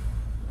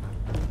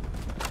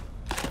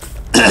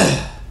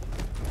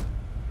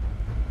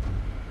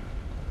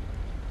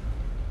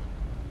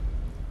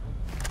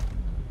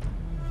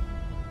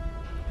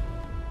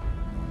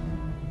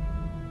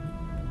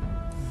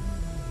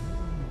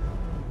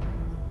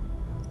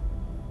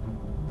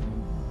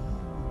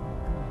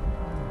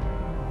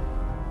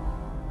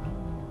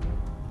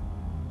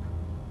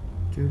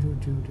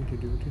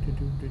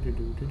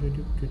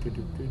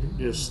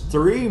 There's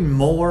 3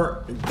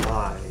 more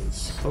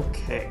guys.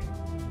 Okay.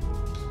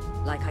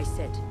 Like I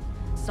said,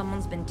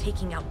 someone's been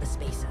taking out the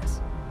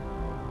spacers.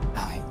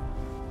 I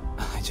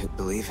don't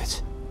believe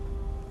it.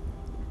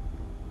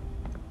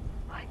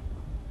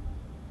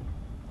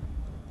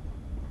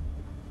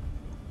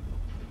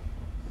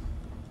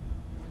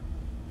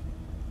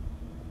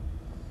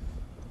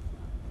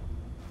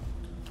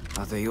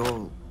 Are they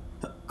all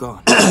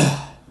gone?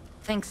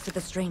 Thanks to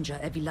the stranger,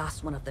 every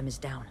last one of them is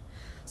down.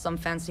 Some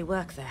fancy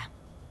work there.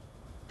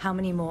 How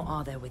many more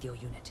are there with your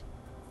unit?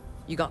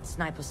 You got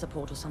sniper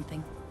support or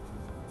something?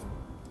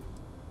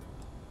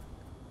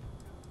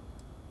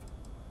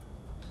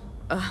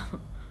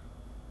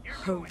 You're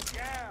going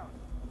down!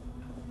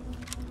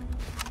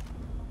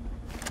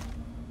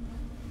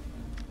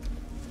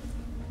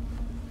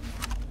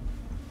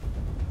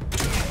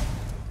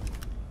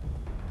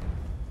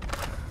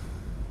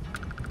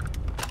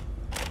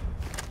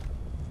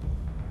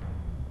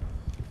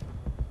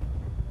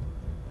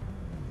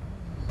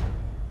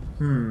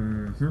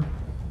 Hmm.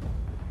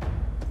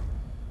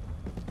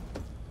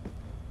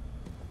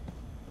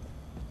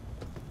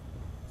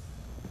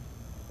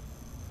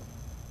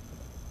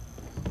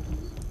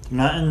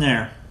 Not in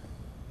there.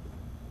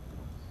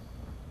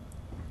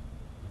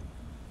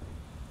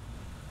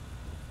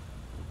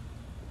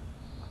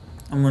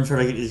 I'm gonna try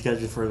to get these guys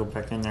before I go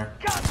back in there.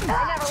 I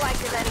never liked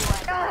him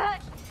anyway.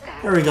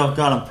 There we go,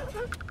 got him.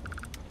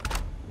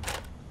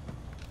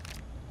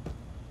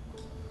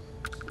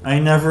 I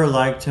never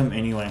liked him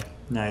anyway.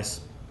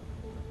 Nice.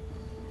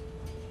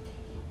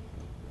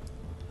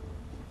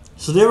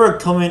 So they were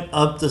coming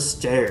up the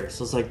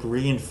stairs. It's like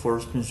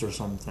reinforcements or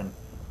something.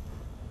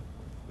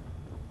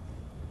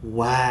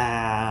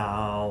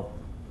 Wow.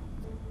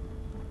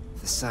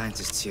 The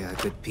scientists here are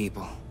good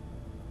people.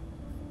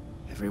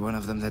 Every one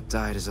of them that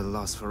died is a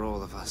loss for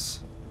all of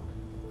us.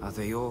 Are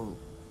they all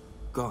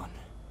gone?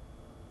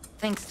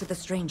 Thanks to the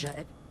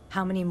stranger,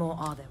 how many more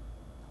are there?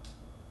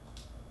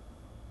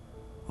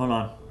 Hold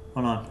on.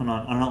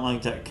 I don't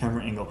like that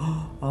camera angle.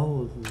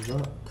 Oh,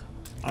 look.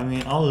 I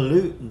mean, I'll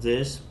loot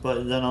this,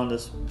 but then I'll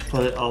just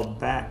put it all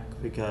back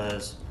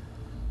because,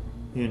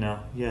 you know,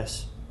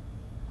 yes.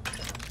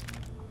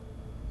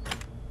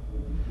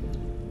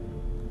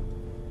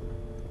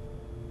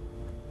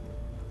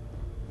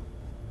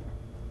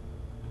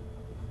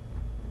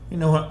 You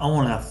know what? I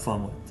want to have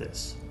fun with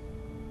this.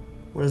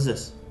 What is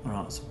this? Oh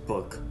no, it's a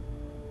book.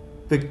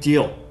 Big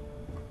deal.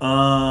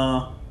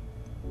 Alright.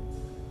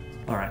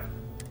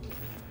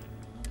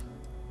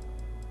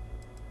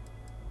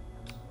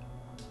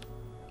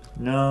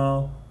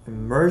 No.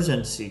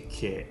 Emergency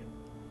kit.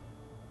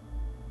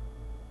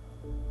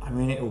 I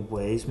mean, it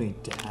weighs me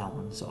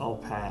down, so I'll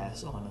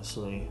pass,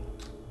 honestly.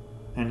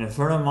 And in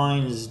front of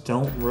mine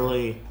don't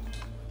really...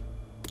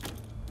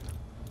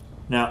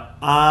 Now,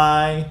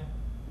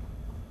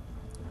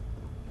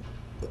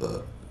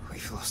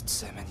 We've lost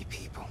so many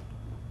people.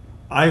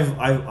 I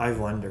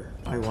wonder.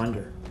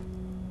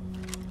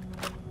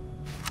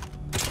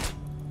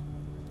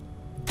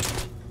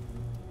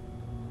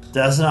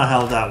 That's not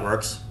how that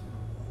works.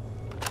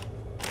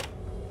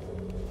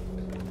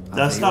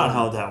 That's not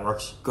how that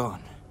works.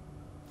 Gone.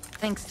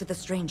 Thanks to the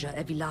stranger,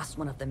 every last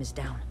one of them is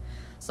down.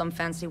 Some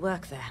fancy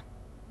work there.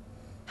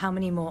 How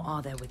many more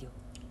are there with you?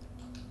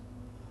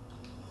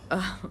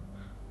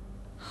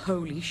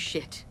 Holy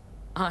shit.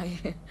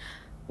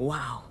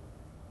 Wow.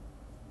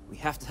 We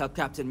have to help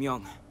Captain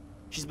Myung.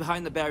 She's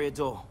behind the barrier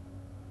door.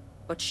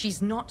 But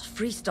she's not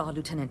Freestar,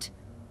 Lieutenant.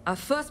 Our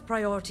first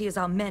priority is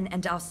our men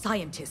and our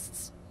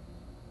scientists.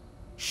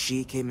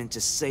 She came in to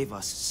save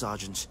us,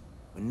 Sergeant,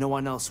 when no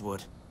one else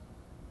would.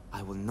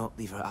 I will not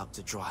leave her out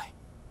to dry.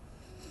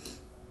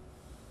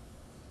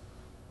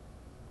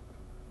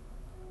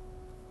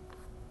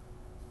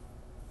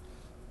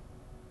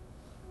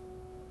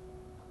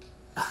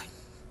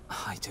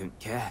 I don't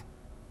care.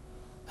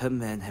 Her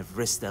men have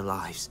risked their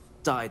lives,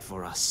 died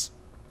for us.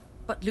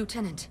 But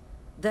Lieutenant,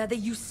 they're the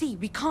UC,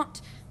 we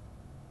can't...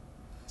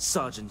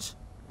 Sergeant,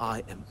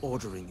 I am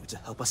ordering you to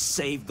help us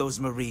save those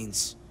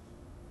Marines.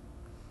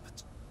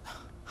 But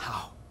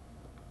how?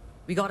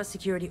 We got a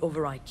security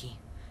override key.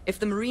 If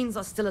the Marines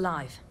are still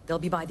alive, they'll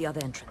be by the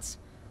other entrance.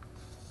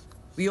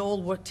 We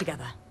all work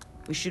together.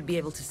 We should be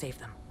able to save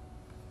them.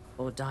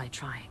 Or die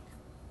trying.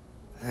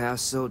 There are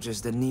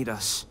soldiers that need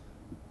us.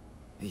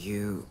 Are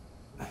you...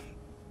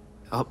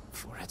 up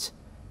for it?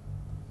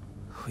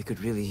 We could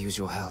really use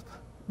your help.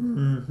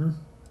 Mm-hmm.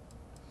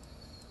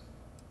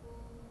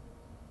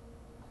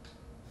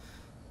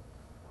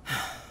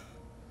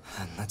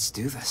 Then let's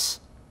do this.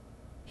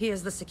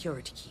 Here's the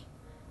security key.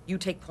 You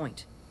take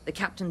point. The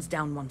captain's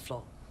down one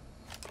floor.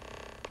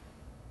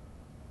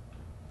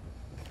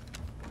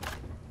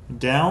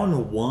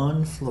 Down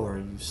one floor,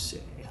 you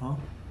say, huh?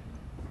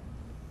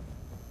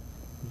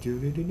 Do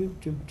do do do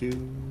do do do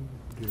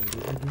do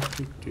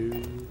do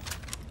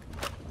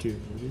do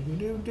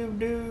do do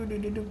do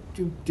do do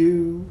do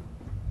do.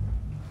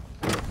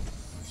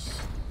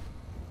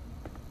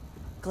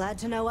 Glad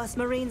to know us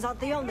Marines aren't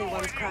the only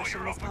ones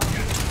crashing this party.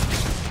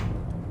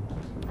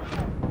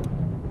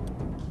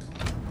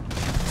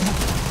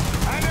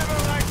 I never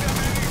liked them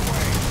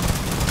anyway.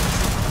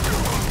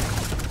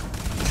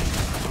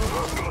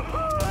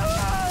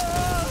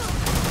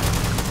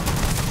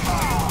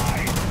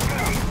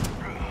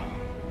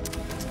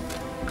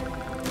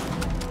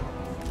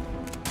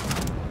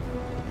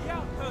 The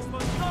outpost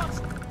must not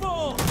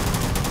fall!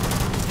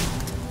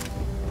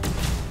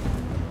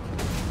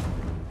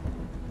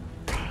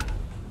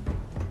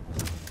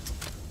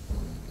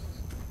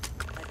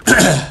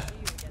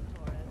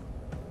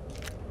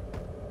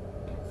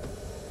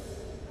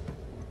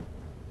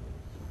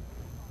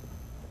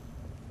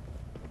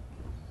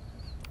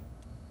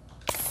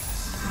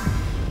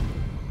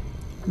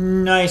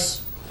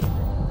 Nice.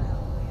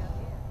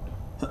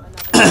 Still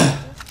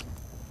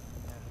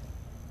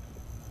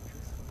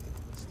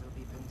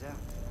be pinned down,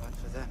 but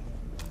for them.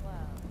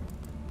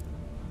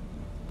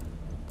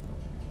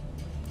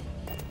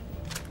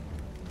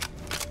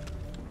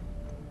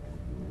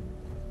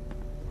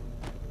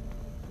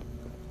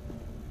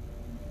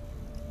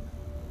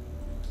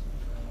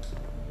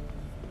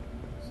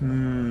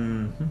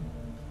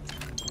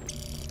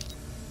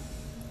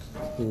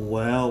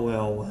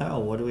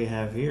 Well, what do we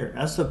have here?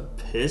 That's a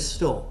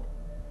pistol.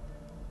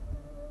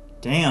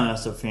 Damn,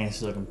 that's a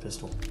fancy looking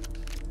pistol.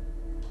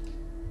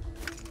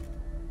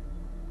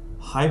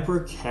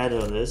 Hyper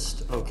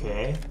catalyst,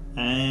 okay.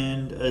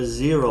 And a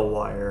zero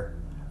wire.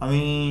 I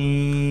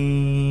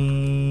mean,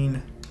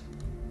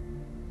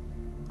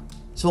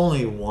 it's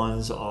only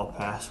one, so I'll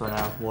pass for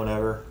now,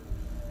 whatever.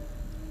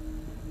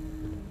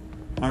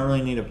 I don't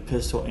really need a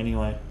pistol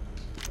anyway.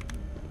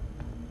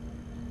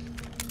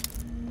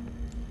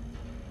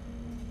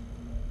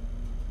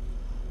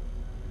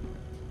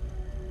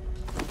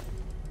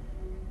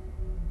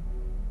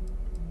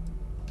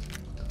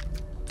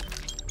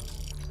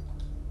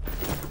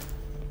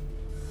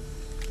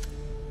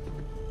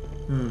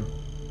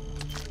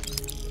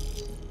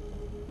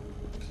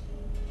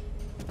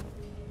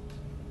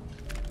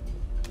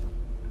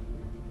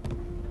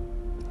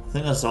 I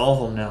think that's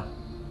all of them now.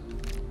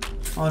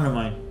 Oh, never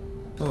mind.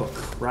 Oh,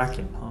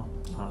 Kraken, huh?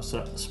 Oh, it's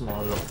that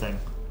small little thing.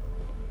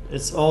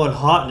 It's all in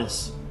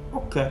hotness.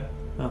 Okay.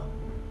 Oh.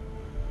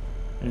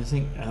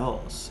 Anything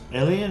else?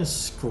 Alien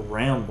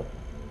scramble.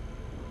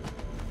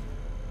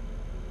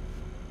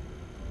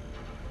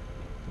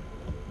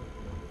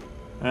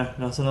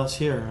 Nothing else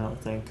here, I don't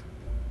think.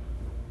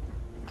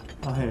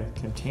 Oh, here,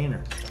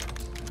 container.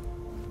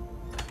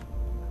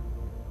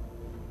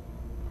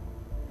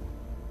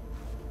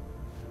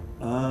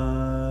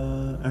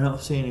 I don't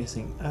see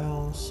anything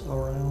else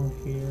around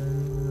here.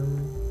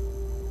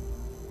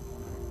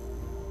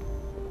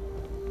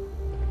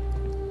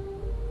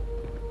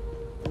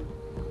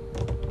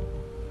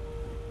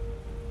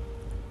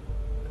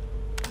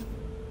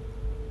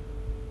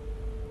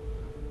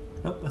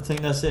 Nope, I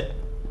think that's it.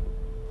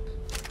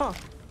 Huh.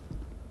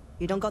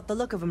 You don't got the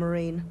look of a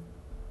Marine.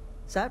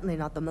 Certainly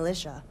not the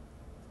militia.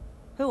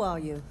 Who are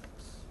you?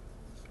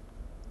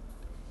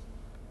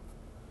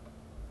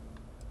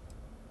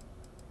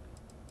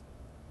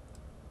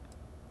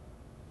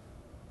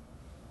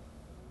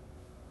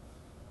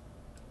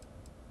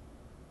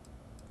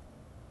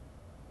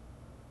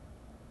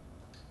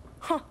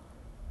 Huh.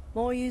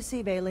 More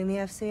UC bailing the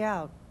FC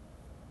out.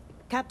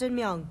 Captain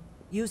Myung,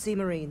 UC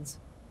Marines.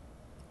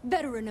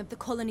 Veteran of the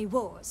Colony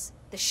Wars,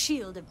 the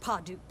Shield of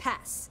Parduk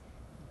Pass.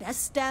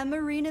 Best damn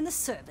Marine in the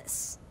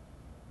service.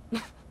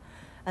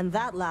 And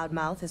that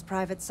loudmouth is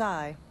Private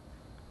Psy.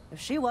 If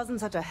she wasn't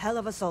such a hell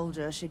of a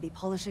soldier, she'd be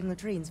polishing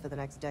latrines for the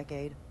next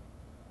decade.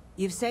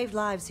 You've saved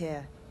lives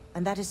here,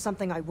 and that is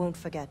something I won't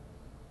forget.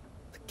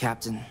 The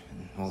captain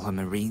and all her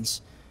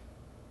Marines.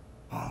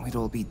 Well, we'd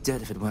all be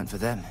dead if it weren't for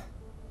them.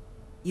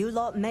 You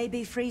lot may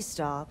be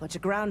Freestar, but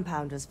you're ground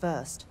pounders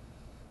first.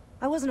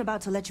 I wasn't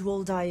about to let you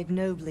all die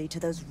ignobly to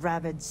those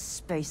rabid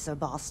spacer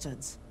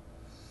bastards.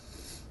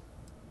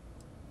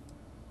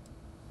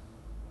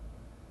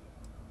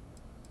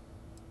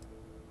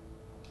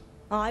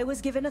 I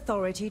was given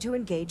authority to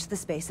engage the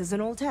spacers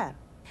in Altair.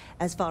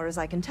 As far as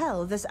I can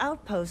tell, this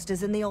outpost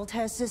is in the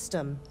Altair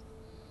system.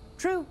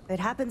 True,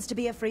 it happens to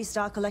be a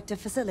Freestar collective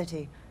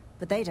facility,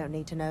 but they don't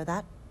need to know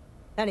that.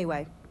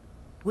 Anyway,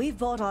 we've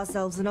bought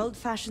ourselves an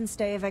old-fashioned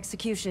stay of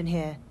execution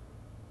here,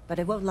 but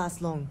it won't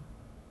last long.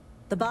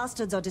 The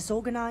bastards are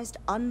disorganized,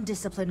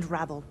 undisciplined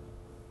rabble.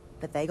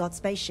 But they got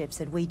spaceships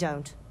and we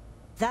don't.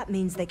 That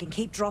means they can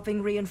keep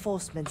dropping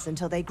reinforcements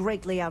until they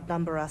greatly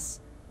outnumber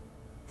us.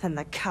 Then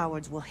the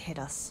cowards will hit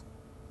us.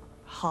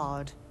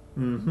 Hard.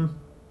 Mm-hmm.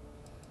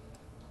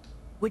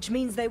 Which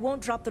means they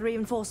won't drop the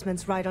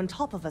reinforcements right on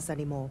top of us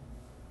anymore.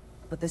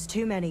 But there's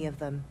too many of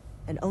them,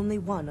 and only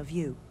one of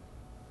you.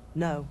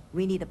 No,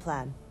 we need a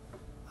plan.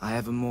 I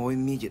have a more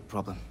immediate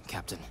problem,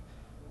 Captain.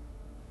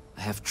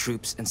 I have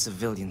troops and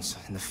civilians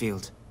in the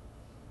field.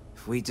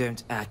 If we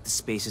don't act, the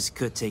spacers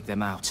could take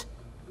them out.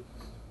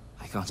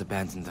 I can't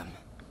abandon them.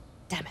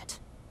 Damn it.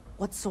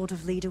 What sort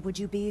of leader would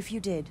you be if you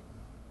did?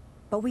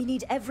 But we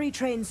need every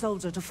trained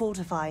soldier to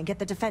fortify and get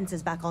the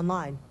defenses back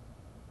online.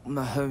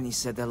 Mahoney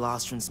said their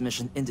last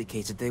transmission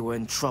indicated they were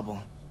in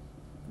trouble.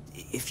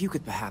 If you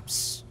could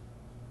perhaps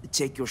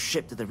take your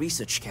ship to the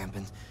research camp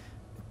and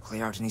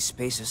clear out any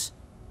spaces.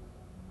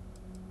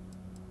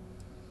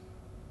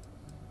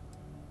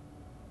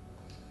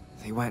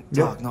 They went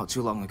dark not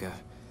too long ago,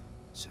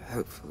 so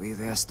hopefully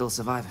they are still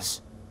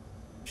survivors.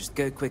 Just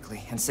go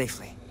quickly and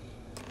safely.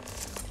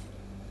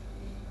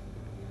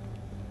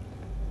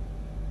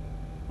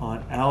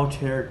 On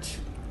Altair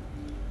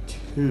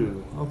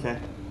 2. Okay.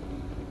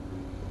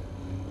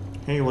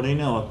 Hey, what do you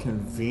know? A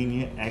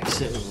convenient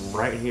exit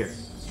right here.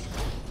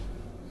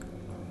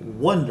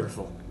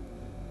 Wonderful.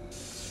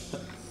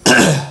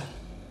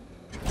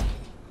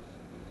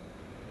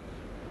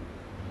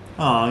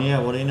 Oh, yeah,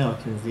 what do you know?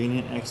 A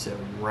convenient exit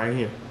right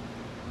here.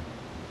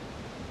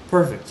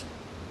 Perfect.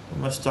 What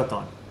am I stuck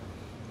on?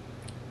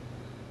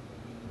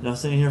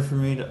 Nothing here for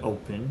me to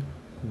open.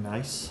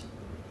 Nice.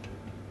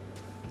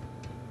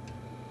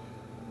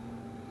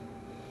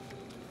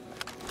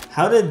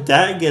 How did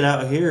that get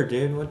out here,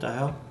 dude? What the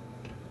hell?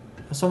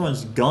 That's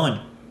someone's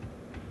gun.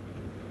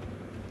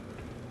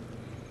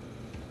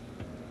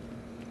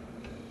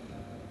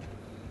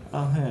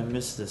 hey, I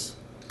missed this.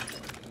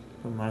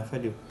 Don't mind if I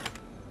do.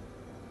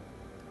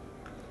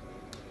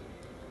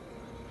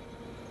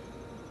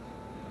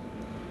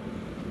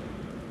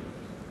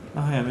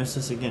 Oh, hey, I missed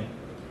this again.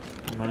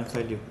 Don't mind if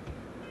I do.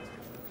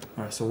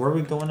 Alright, so where are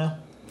we going now?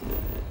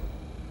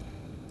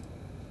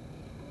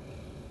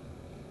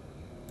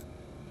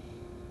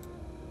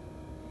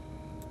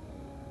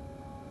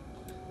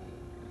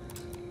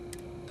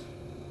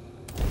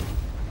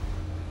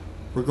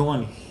 We're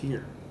going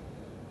here.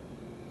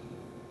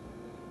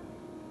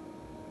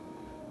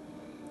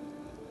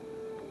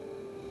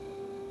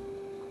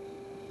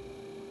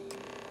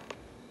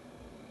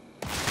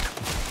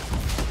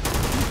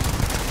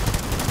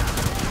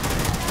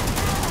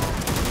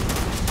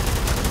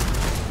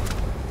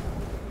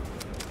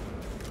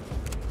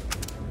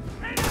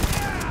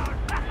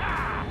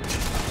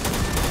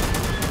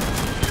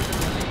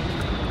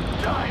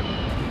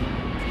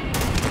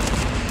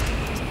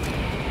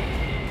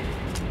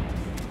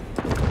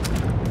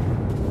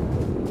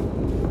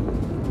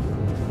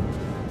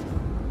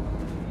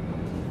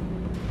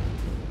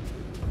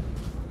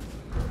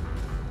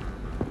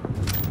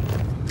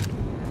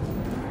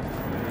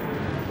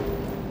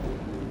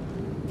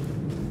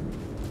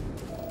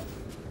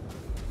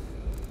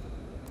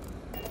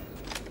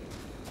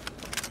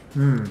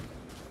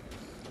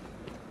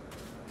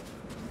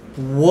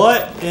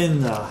 What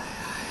in the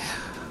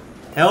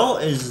hell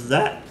is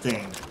that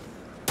thing?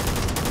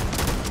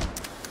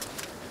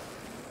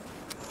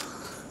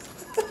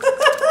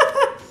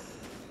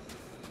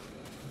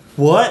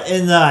 What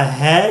in the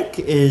heck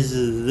is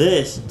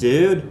this,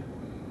 dude?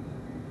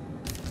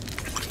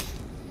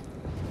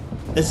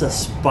 It's a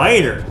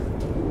spider.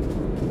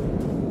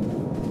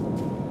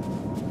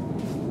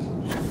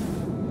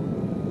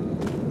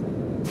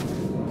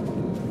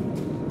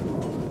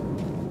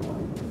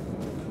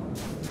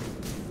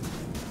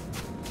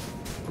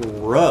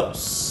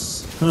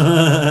 Gross.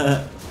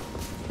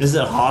 Is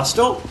it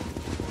hostile?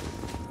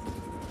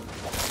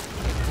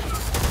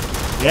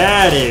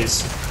 Yeah, it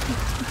is.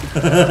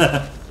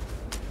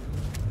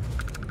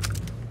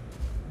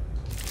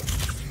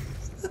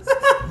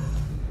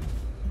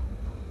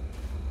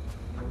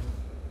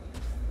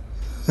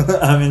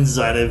 I'm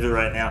inside of it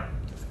right now.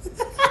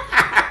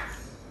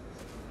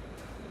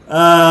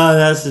 Ah,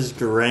 that's just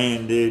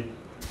grand, dude.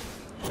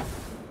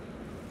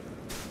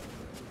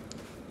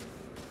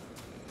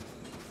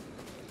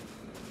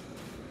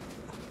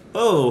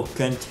 Oh,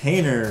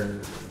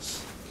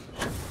 containers.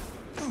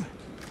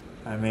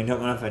 I mean,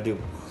 don't mind if I do.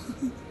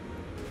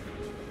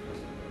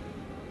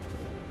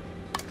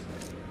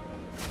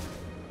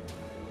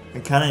 I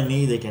kind of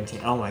need the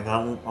container. Oh my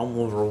god, I'm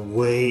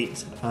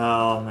overweight.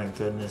 Oh my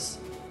goodness.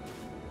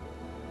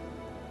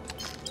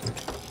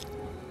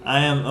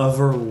 I am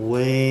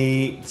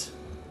overweight.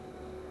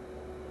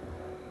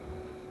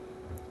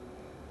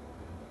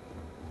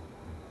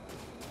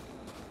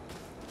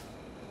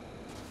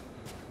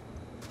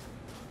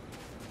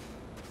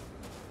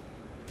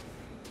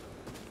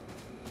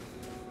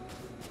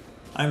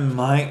 I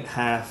might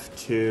have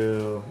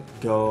to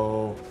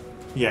go...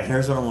 Yeah,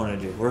 here's what I want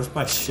to do. Where's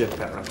my ship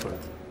at real quick?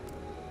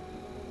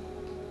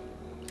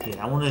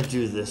 Yeah, I want to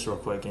do this real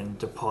quick and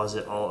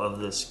deposit all of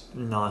this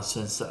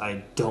nonsense that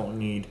I don't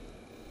need.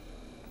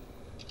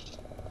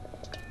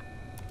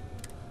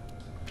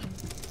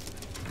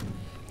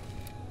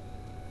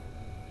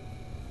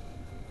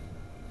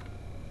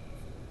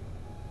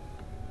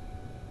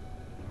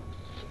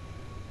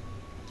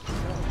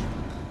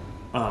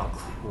 Oh,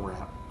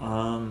 crap.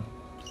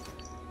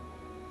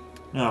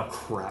 Oh,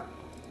 crap.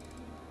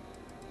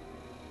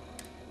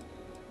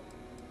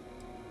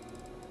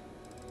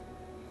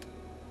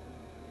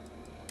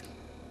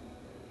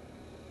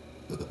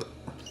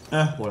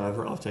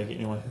 Whatever. I'll take it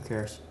anyway. Who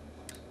cares?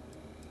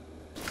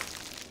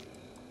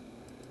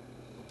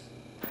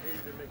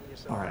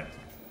 Alright.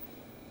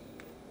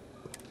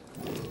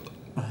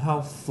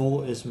 How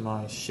full is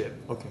my ship?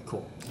 Okay,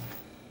 cool.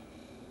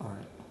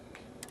 Alright.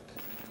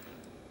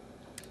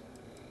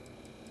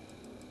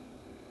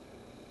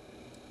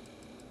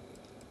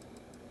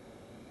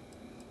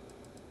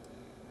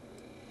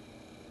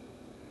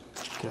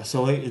 Okay,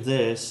 so I'll eat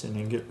this and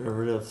then get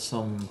rid of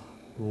some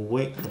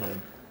weight that I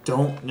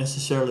don't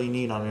necessarily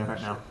need on me right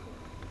now.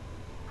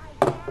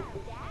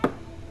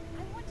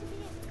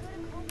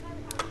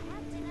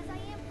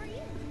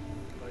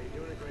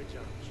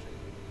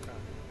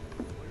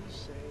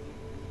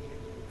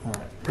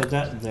 Alright, put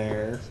that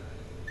there.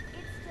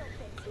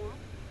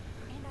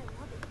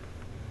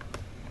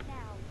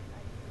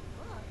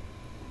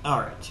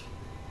 Alright.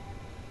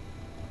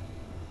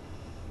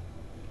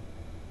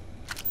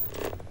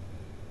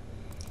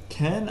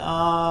 Can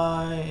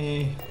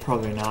I...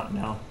 Probably not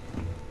now.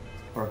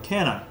 Or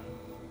can I?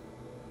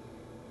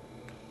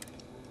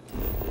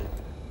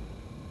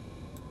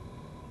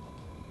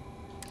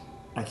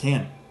 I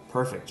can.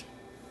 Perfect.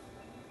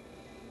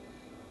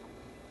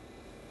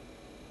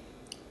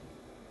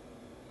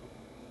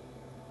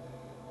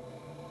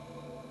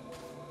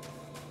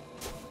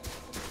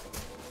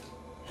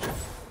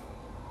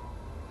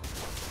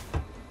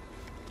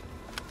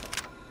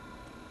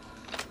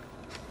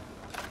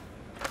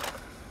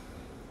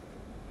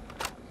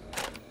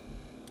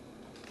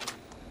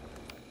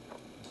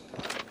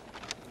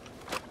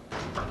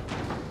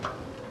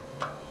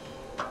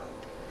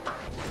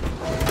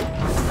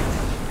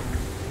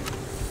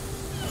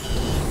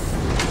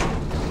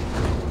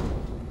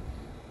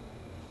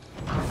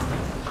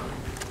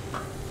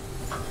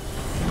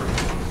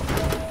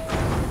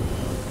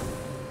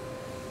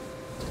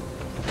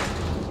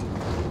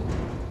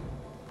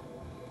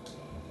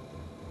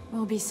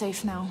 We'll be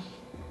safe now.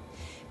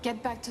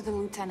 Get back to the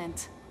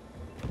lieutenant.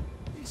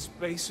 These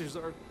spacers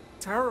are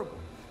terrible.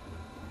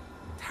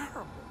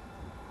 Terrible.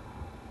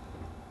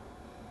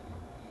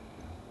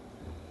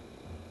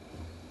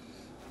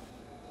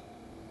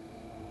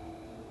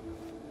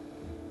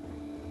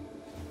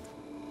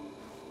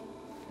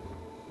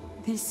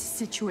 This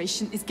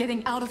situation is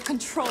getting out of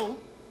control.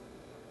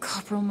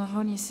 Corporal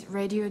Mahoney's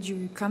radioed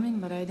you coming,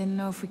 but I didn't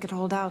know if we could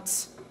hold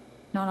out.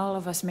 Not all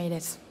of us made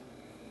it.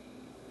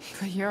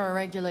 But you're a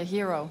regular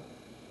hero.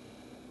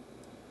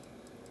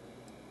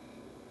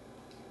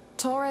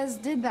 Torres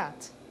did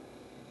that.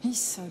 He's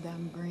so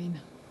damn green.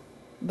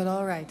 But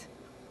all right.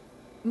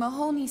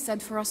 Mahoney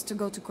said for us to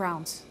go to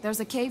Grounds.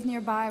 There's a cave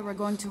nearby we're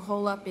going to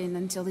hole up in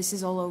until this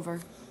is all over.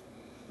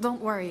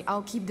 Don't worry,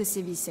 I'll keep the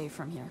civvies safe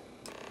from here.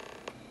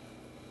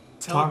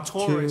 Tell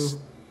Torres,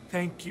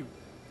 thank you.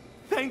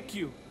 Thank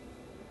you.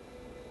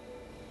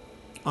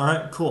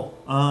 Alright, cool.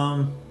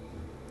 I'll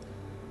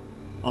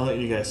let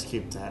you guys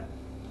keep that.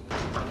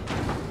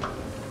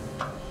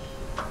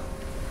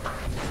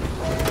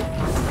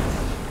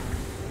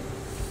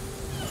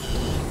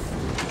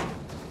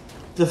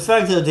 The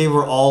fact that they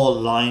were all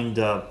lined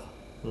up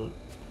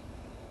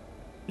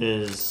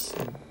is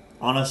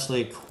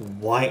honestly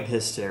quite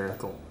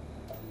hysterical.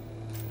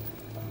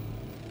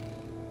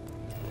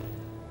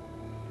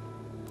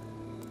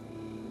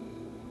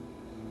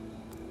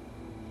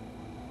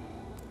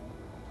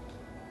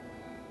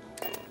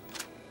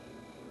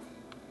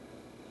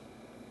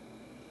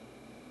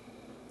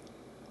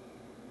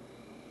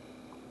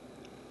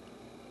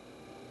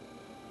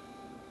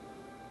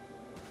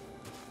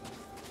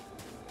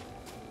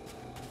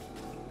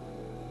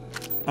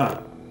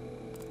 Ah.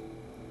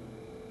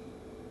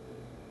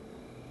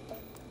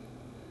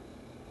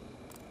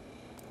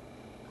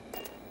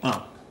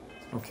 Oh.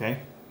 Okay.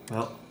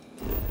 Well.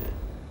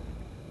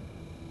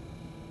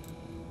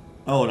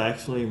 Oh, it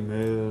actually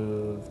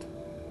moved.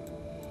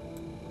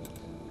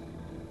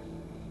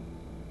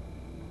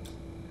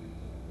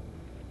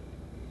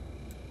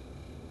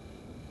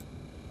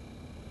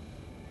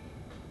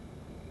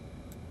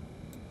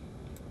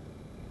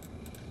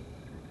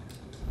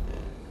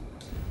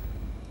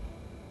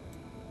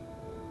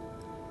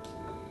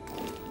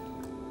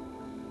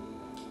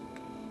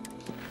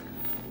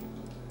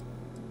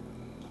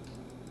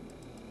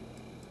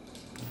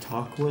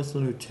 Talk with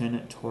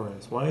Lieutenant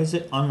Torres. Why is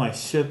it on my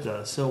ship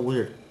though? It's so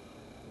weird.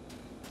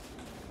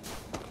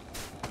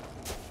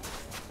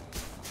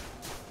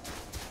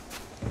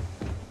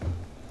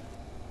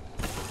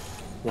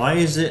 Why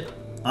is it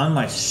on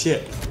my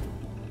ship?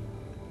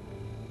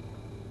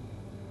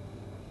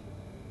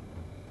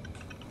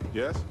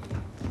 Yes?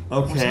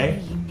 Okay. Whatever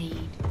you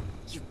need,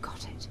 you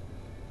got it.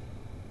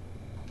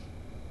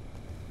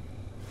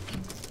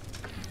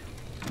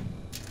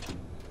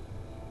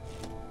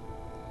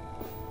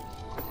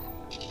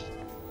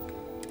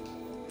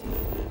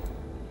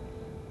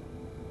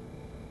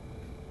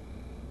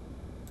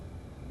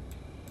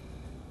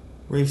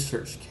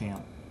 Research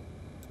camp.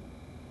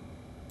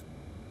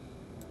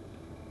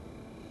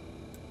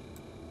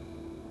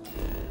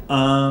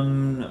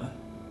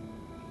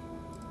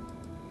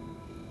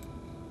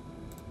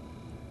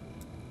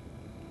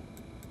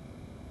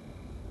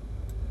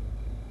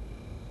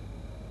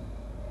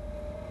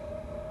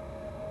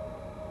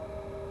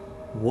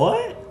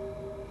 What?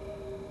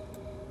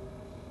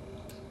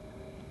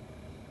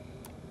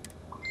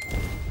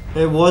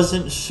 It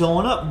wasn't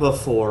showing up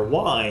before.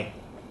 Why?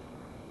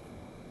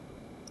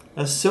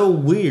 That's so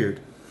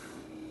weird.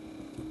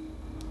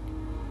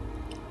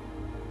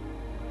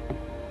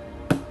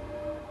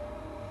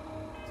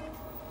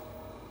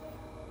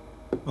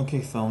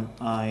 Okay, phone.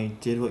 I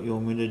did what you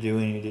want me to do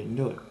and you didn't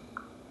do it.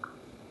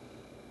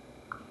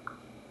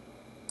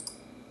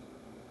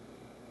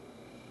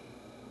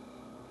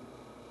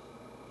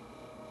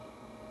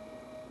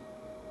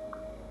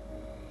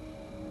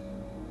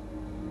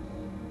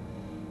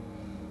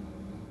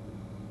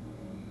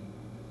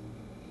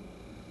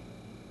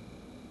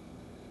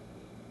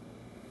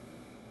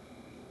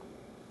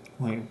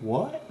 Wait,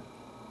 what?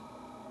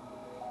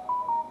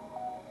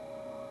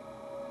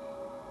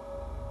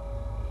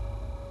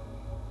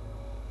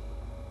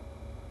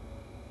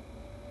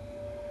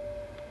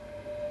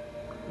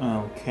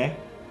 Okay.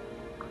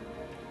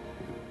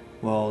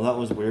 Well, that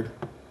was weird.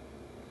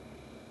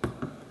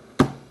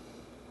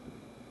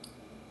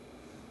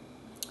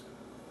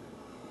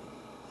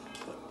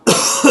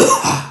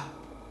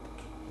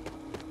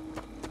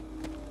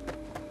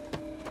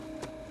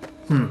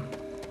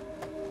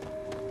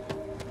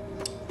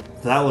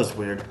 That was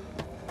weird.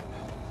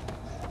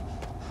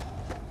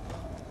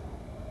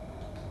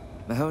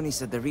 Mahoney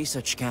said the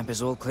research camp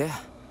is all clear.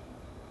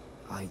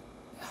 I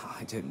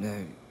don't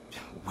know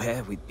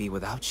where we'd be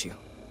without you.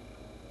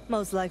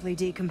 Most likely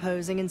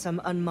decomposing in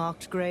some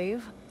unmarked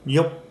grave.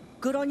 Yep.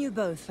 Good on you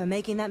both for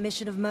making that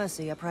mission of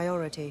mercy a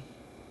priority.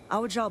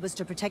 Our job is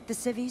to protect the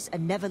civvies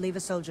and never leave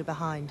a soldier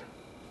behind.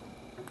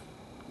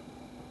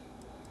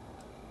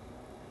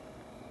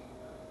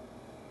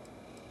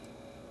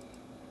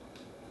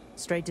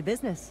 Straight to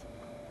business.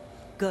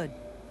 Good.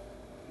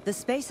 The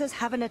Spacers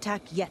haven't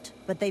attacked yet,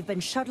 but they've been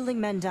shuttling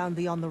men down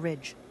beyond the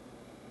ridge.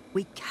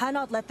 We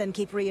cannot let them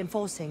keep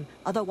reinforcing,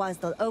 otherwise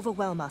they'll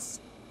overwhelm us.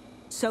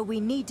 So we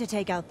need to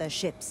take out their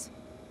ships.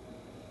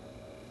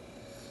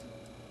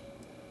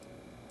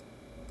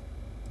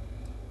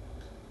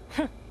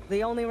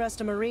 The only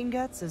rest a Marine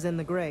gets is in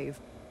the grave.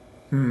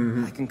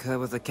 I concur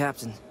with the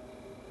captain.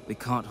 We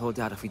can't hold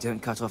out if we don't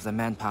cut off their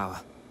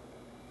manpower.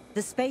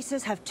 The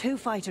Spacers have 2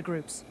 fighter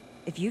groups.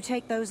 If you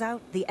take those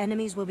out, the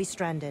enemies will be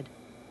stranded.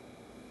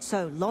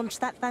 So launch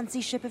that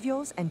fancy ship of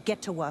yours and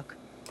get to work.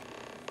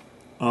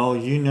 Oh,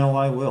 you know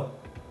I will.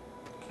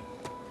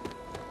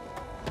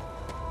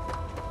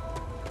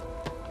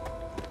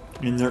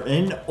 And they're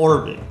in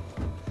orbit.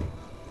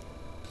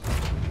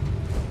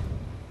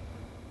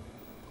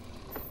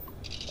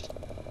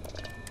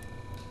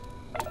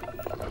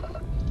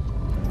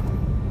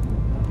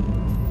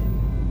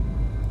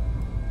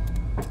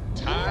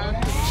 Time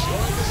to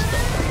join the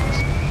stars.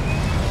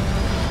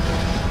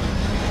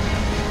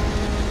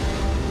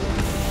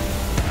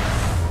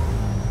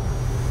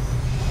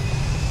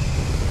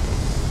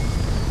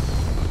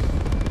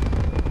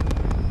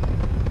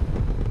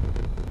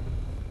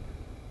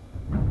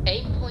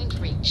 Aim point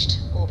reached.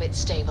 Orbit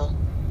stable.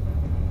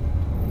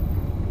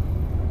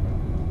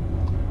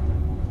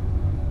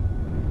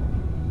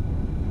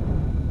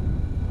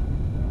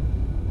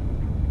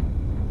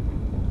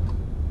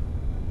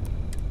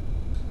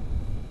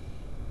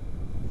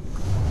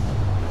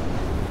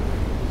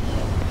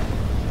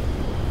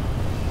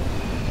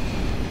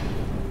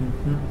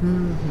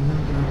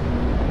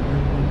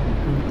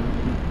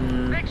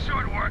 Make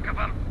short work of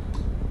them.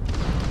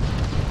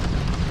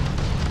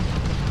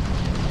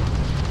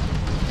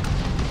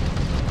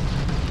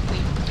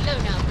 We've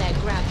blown out their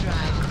grab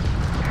drive.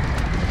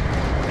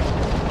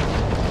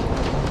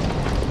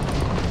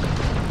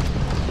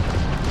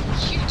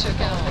 You took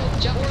out their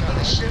jump More than a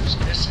drive. ship's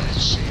missing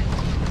ship.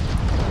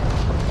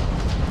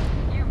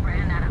 You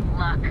ran out of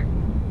luck.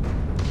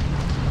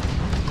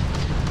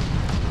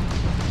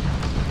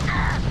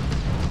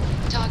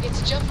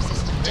 Target's jump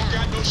system They've down.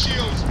 got no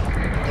shields.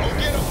 Go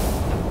get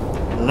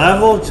them.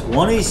 Level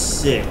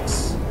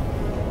 26.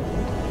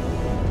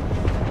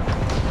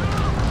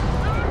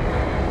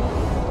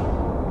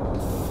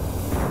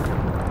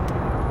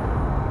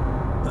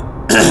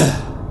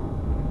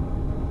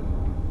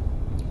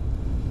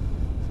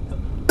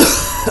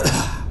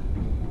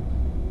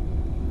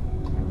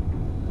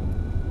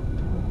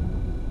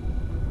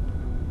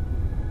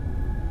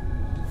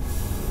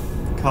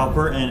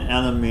 Copper and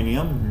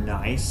aluminium,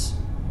 nice.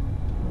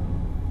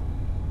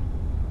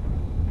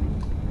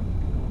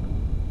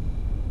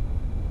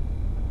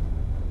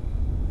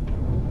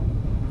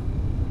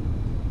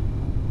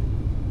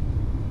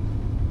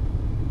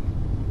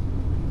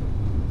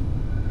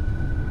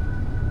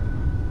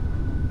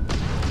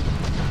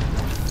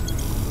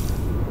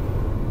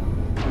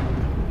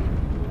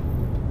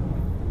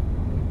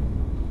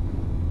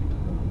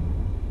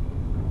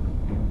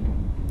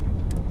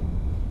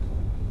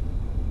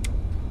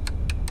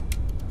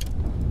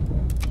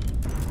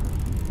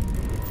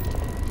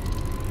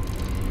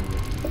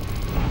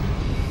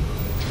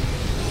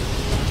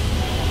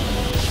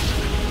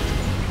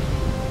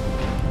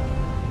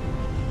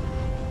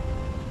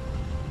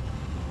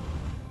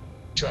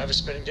 Drive is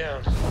spinning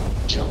down.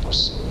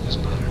 Jumps is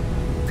better.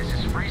 This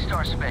is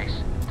Freestar Space.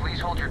 Please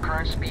hold your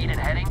current speed and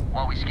heading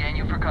while we scan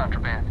you for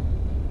contraband.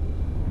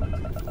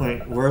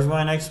 Wait, where's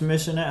my next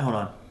mission at? Hold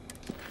on.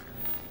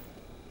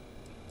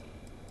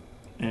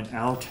 An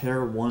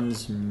Altair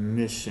 1's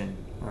mission.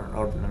 Or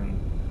I mean...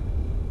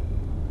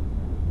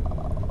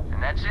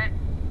 And that's it.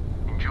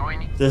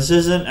 Enjoy. This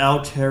isn't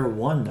Altair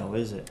 1 though,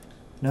 is it?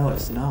 No,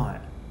 it's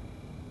not.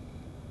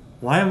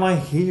 Why am I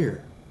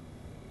here?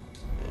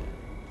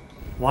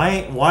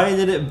 Why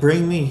did it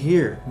bring me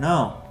here?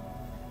 No.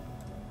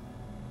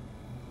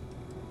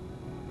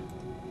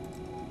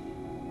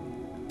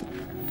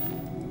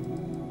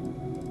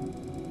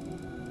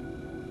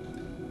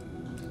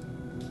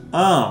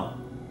 Oh.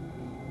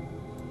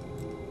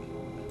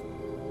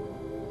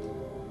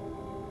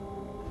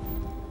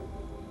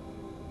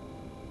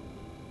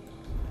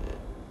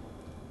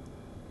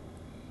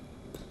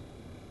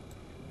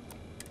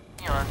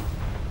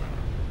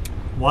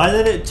 Why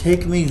did it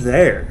take me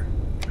there?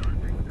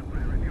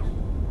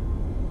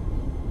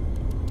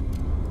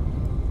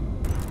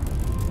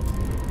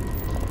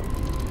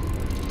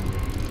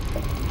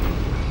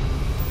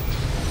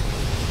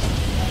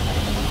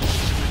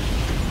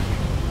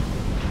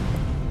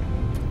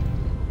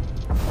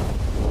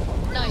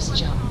 Nice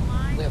job.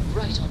 We're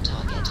right on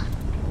target.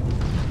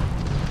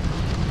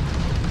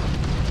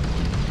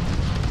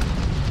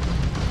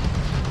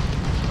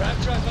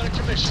 Grab drive out of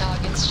commission.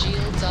 Target's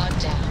shields are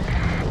down.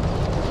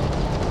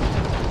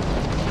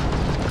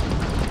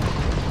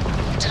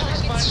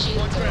 Target's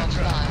shields are on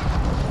fire.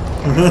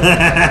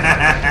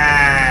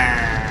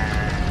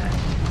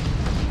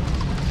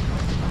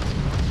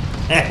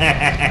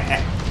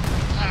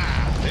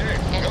 There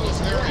it goes.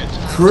 They're in.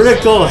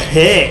 Critical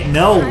hit?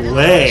 No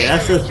way.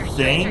 That's a Do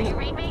thing? you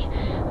read me?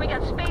 We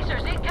got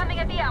Spacers incoming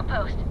at the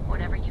outpost.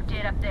 Whatever you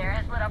did up there.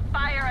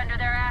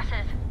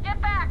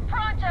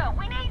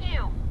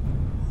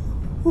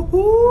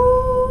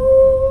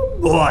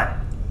 Boy.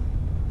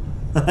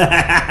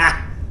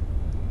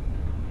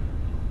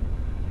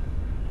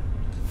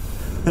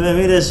 Let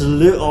me just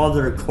loot all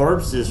their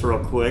corpses real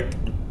quick.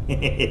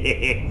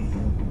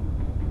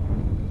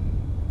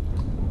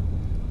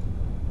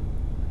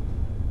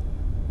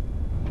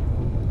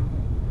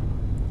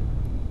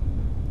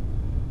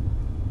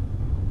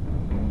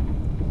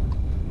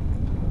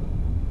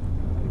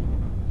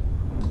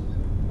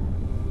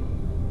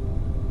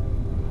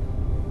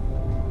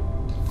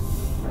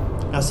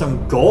 Got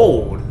some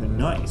gold.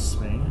 Nice,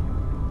 man.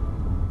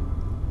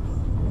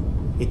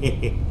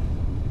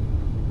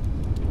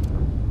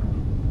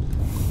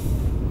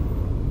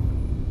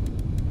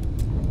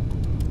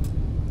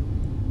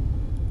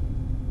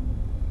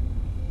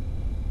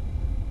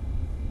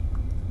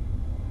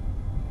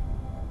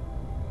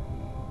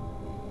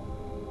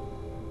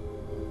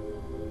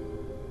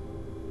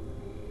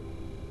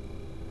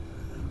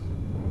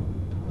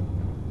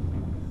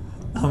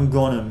 I'm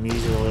going to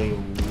immediately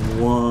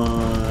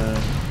one.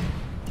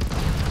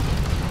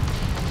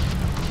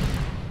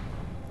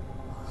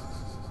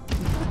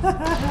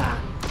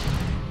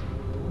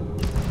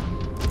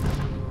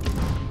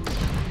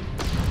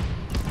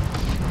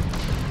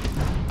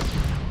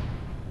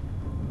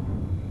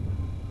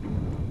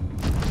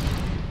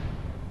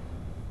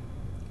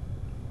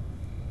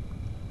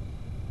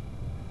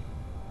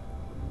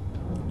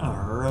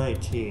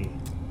 Alrighty.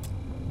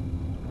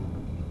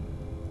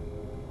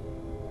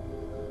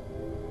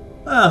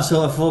 Oh,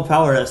 so at full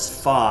power that's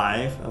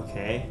 5,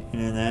 okay,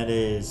 and then that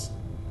is,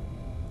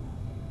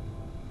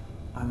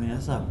 I mean,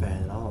 that's not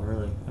bad at all,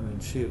 really. I mean,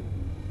 shoot.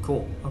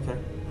 Cool, okay.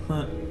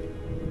 Huh.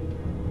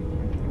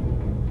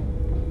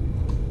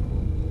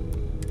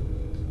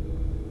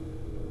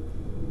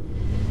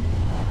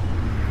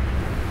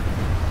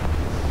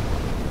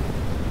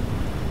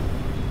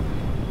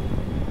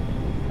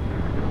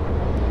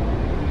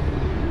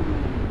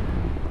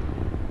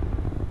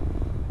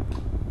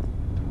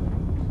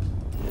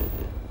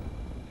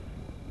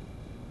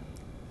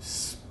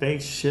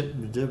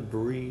 Spaceship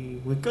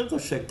debris. We could go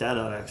check that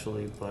out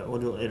actually, but we'll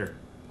do it later.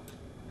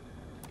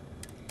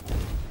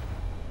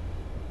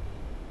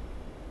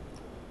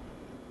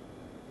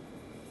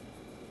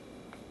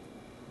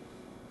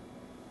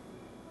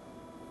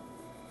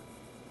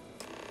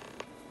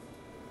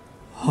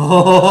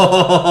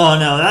 Oh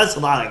no, that's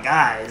a lot of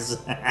guys.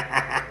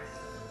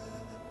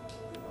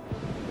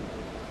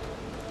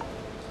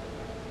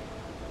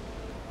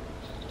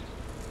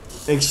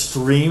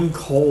 Extreme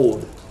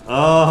cold.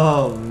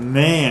 Oh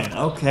man,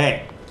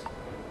 okay.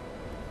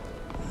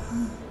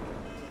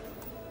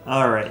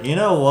 Alright, you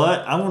know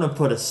what? I'm gonna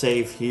put a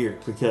save here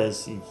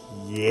because,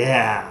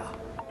 yeah.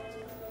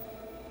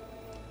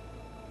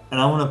 And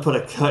I'm gonna put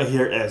a cut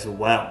here as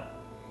well.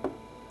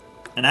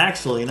 And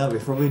actually, you know,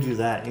 before we do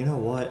that, you know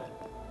what?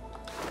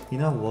 You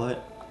know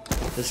what?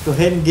 Let's go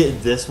ahead and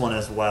get this one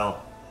as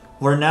well.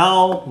 We're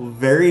now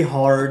very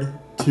hard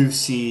to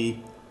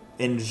see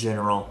in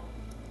general.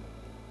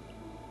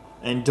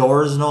 And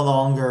doors no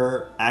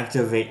longer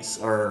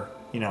activates or,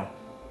 you know,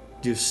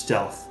 do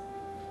stealth.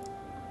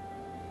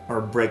 Or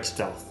break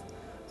stealth.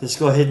 Let's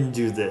go ahead and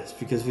do this.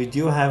 Because we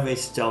do have a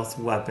stealth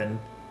weapon.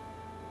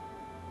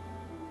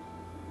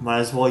 Might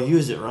as well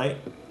use it, right?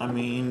 I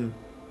mean,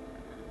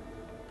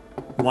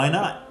 why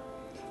not?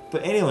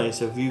 But anyway,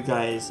 so if you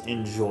guys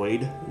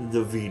enjoyed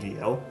the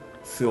video,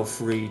 feel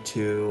free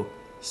to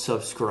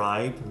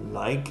subscribe,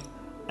 like,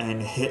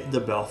 and hit the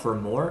bell for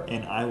more.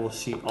 And I will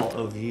see all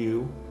of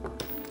you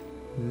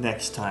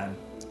next time.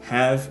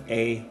 Have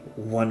a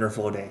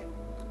wonderful day.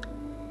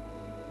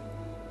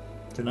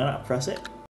 Do not press it.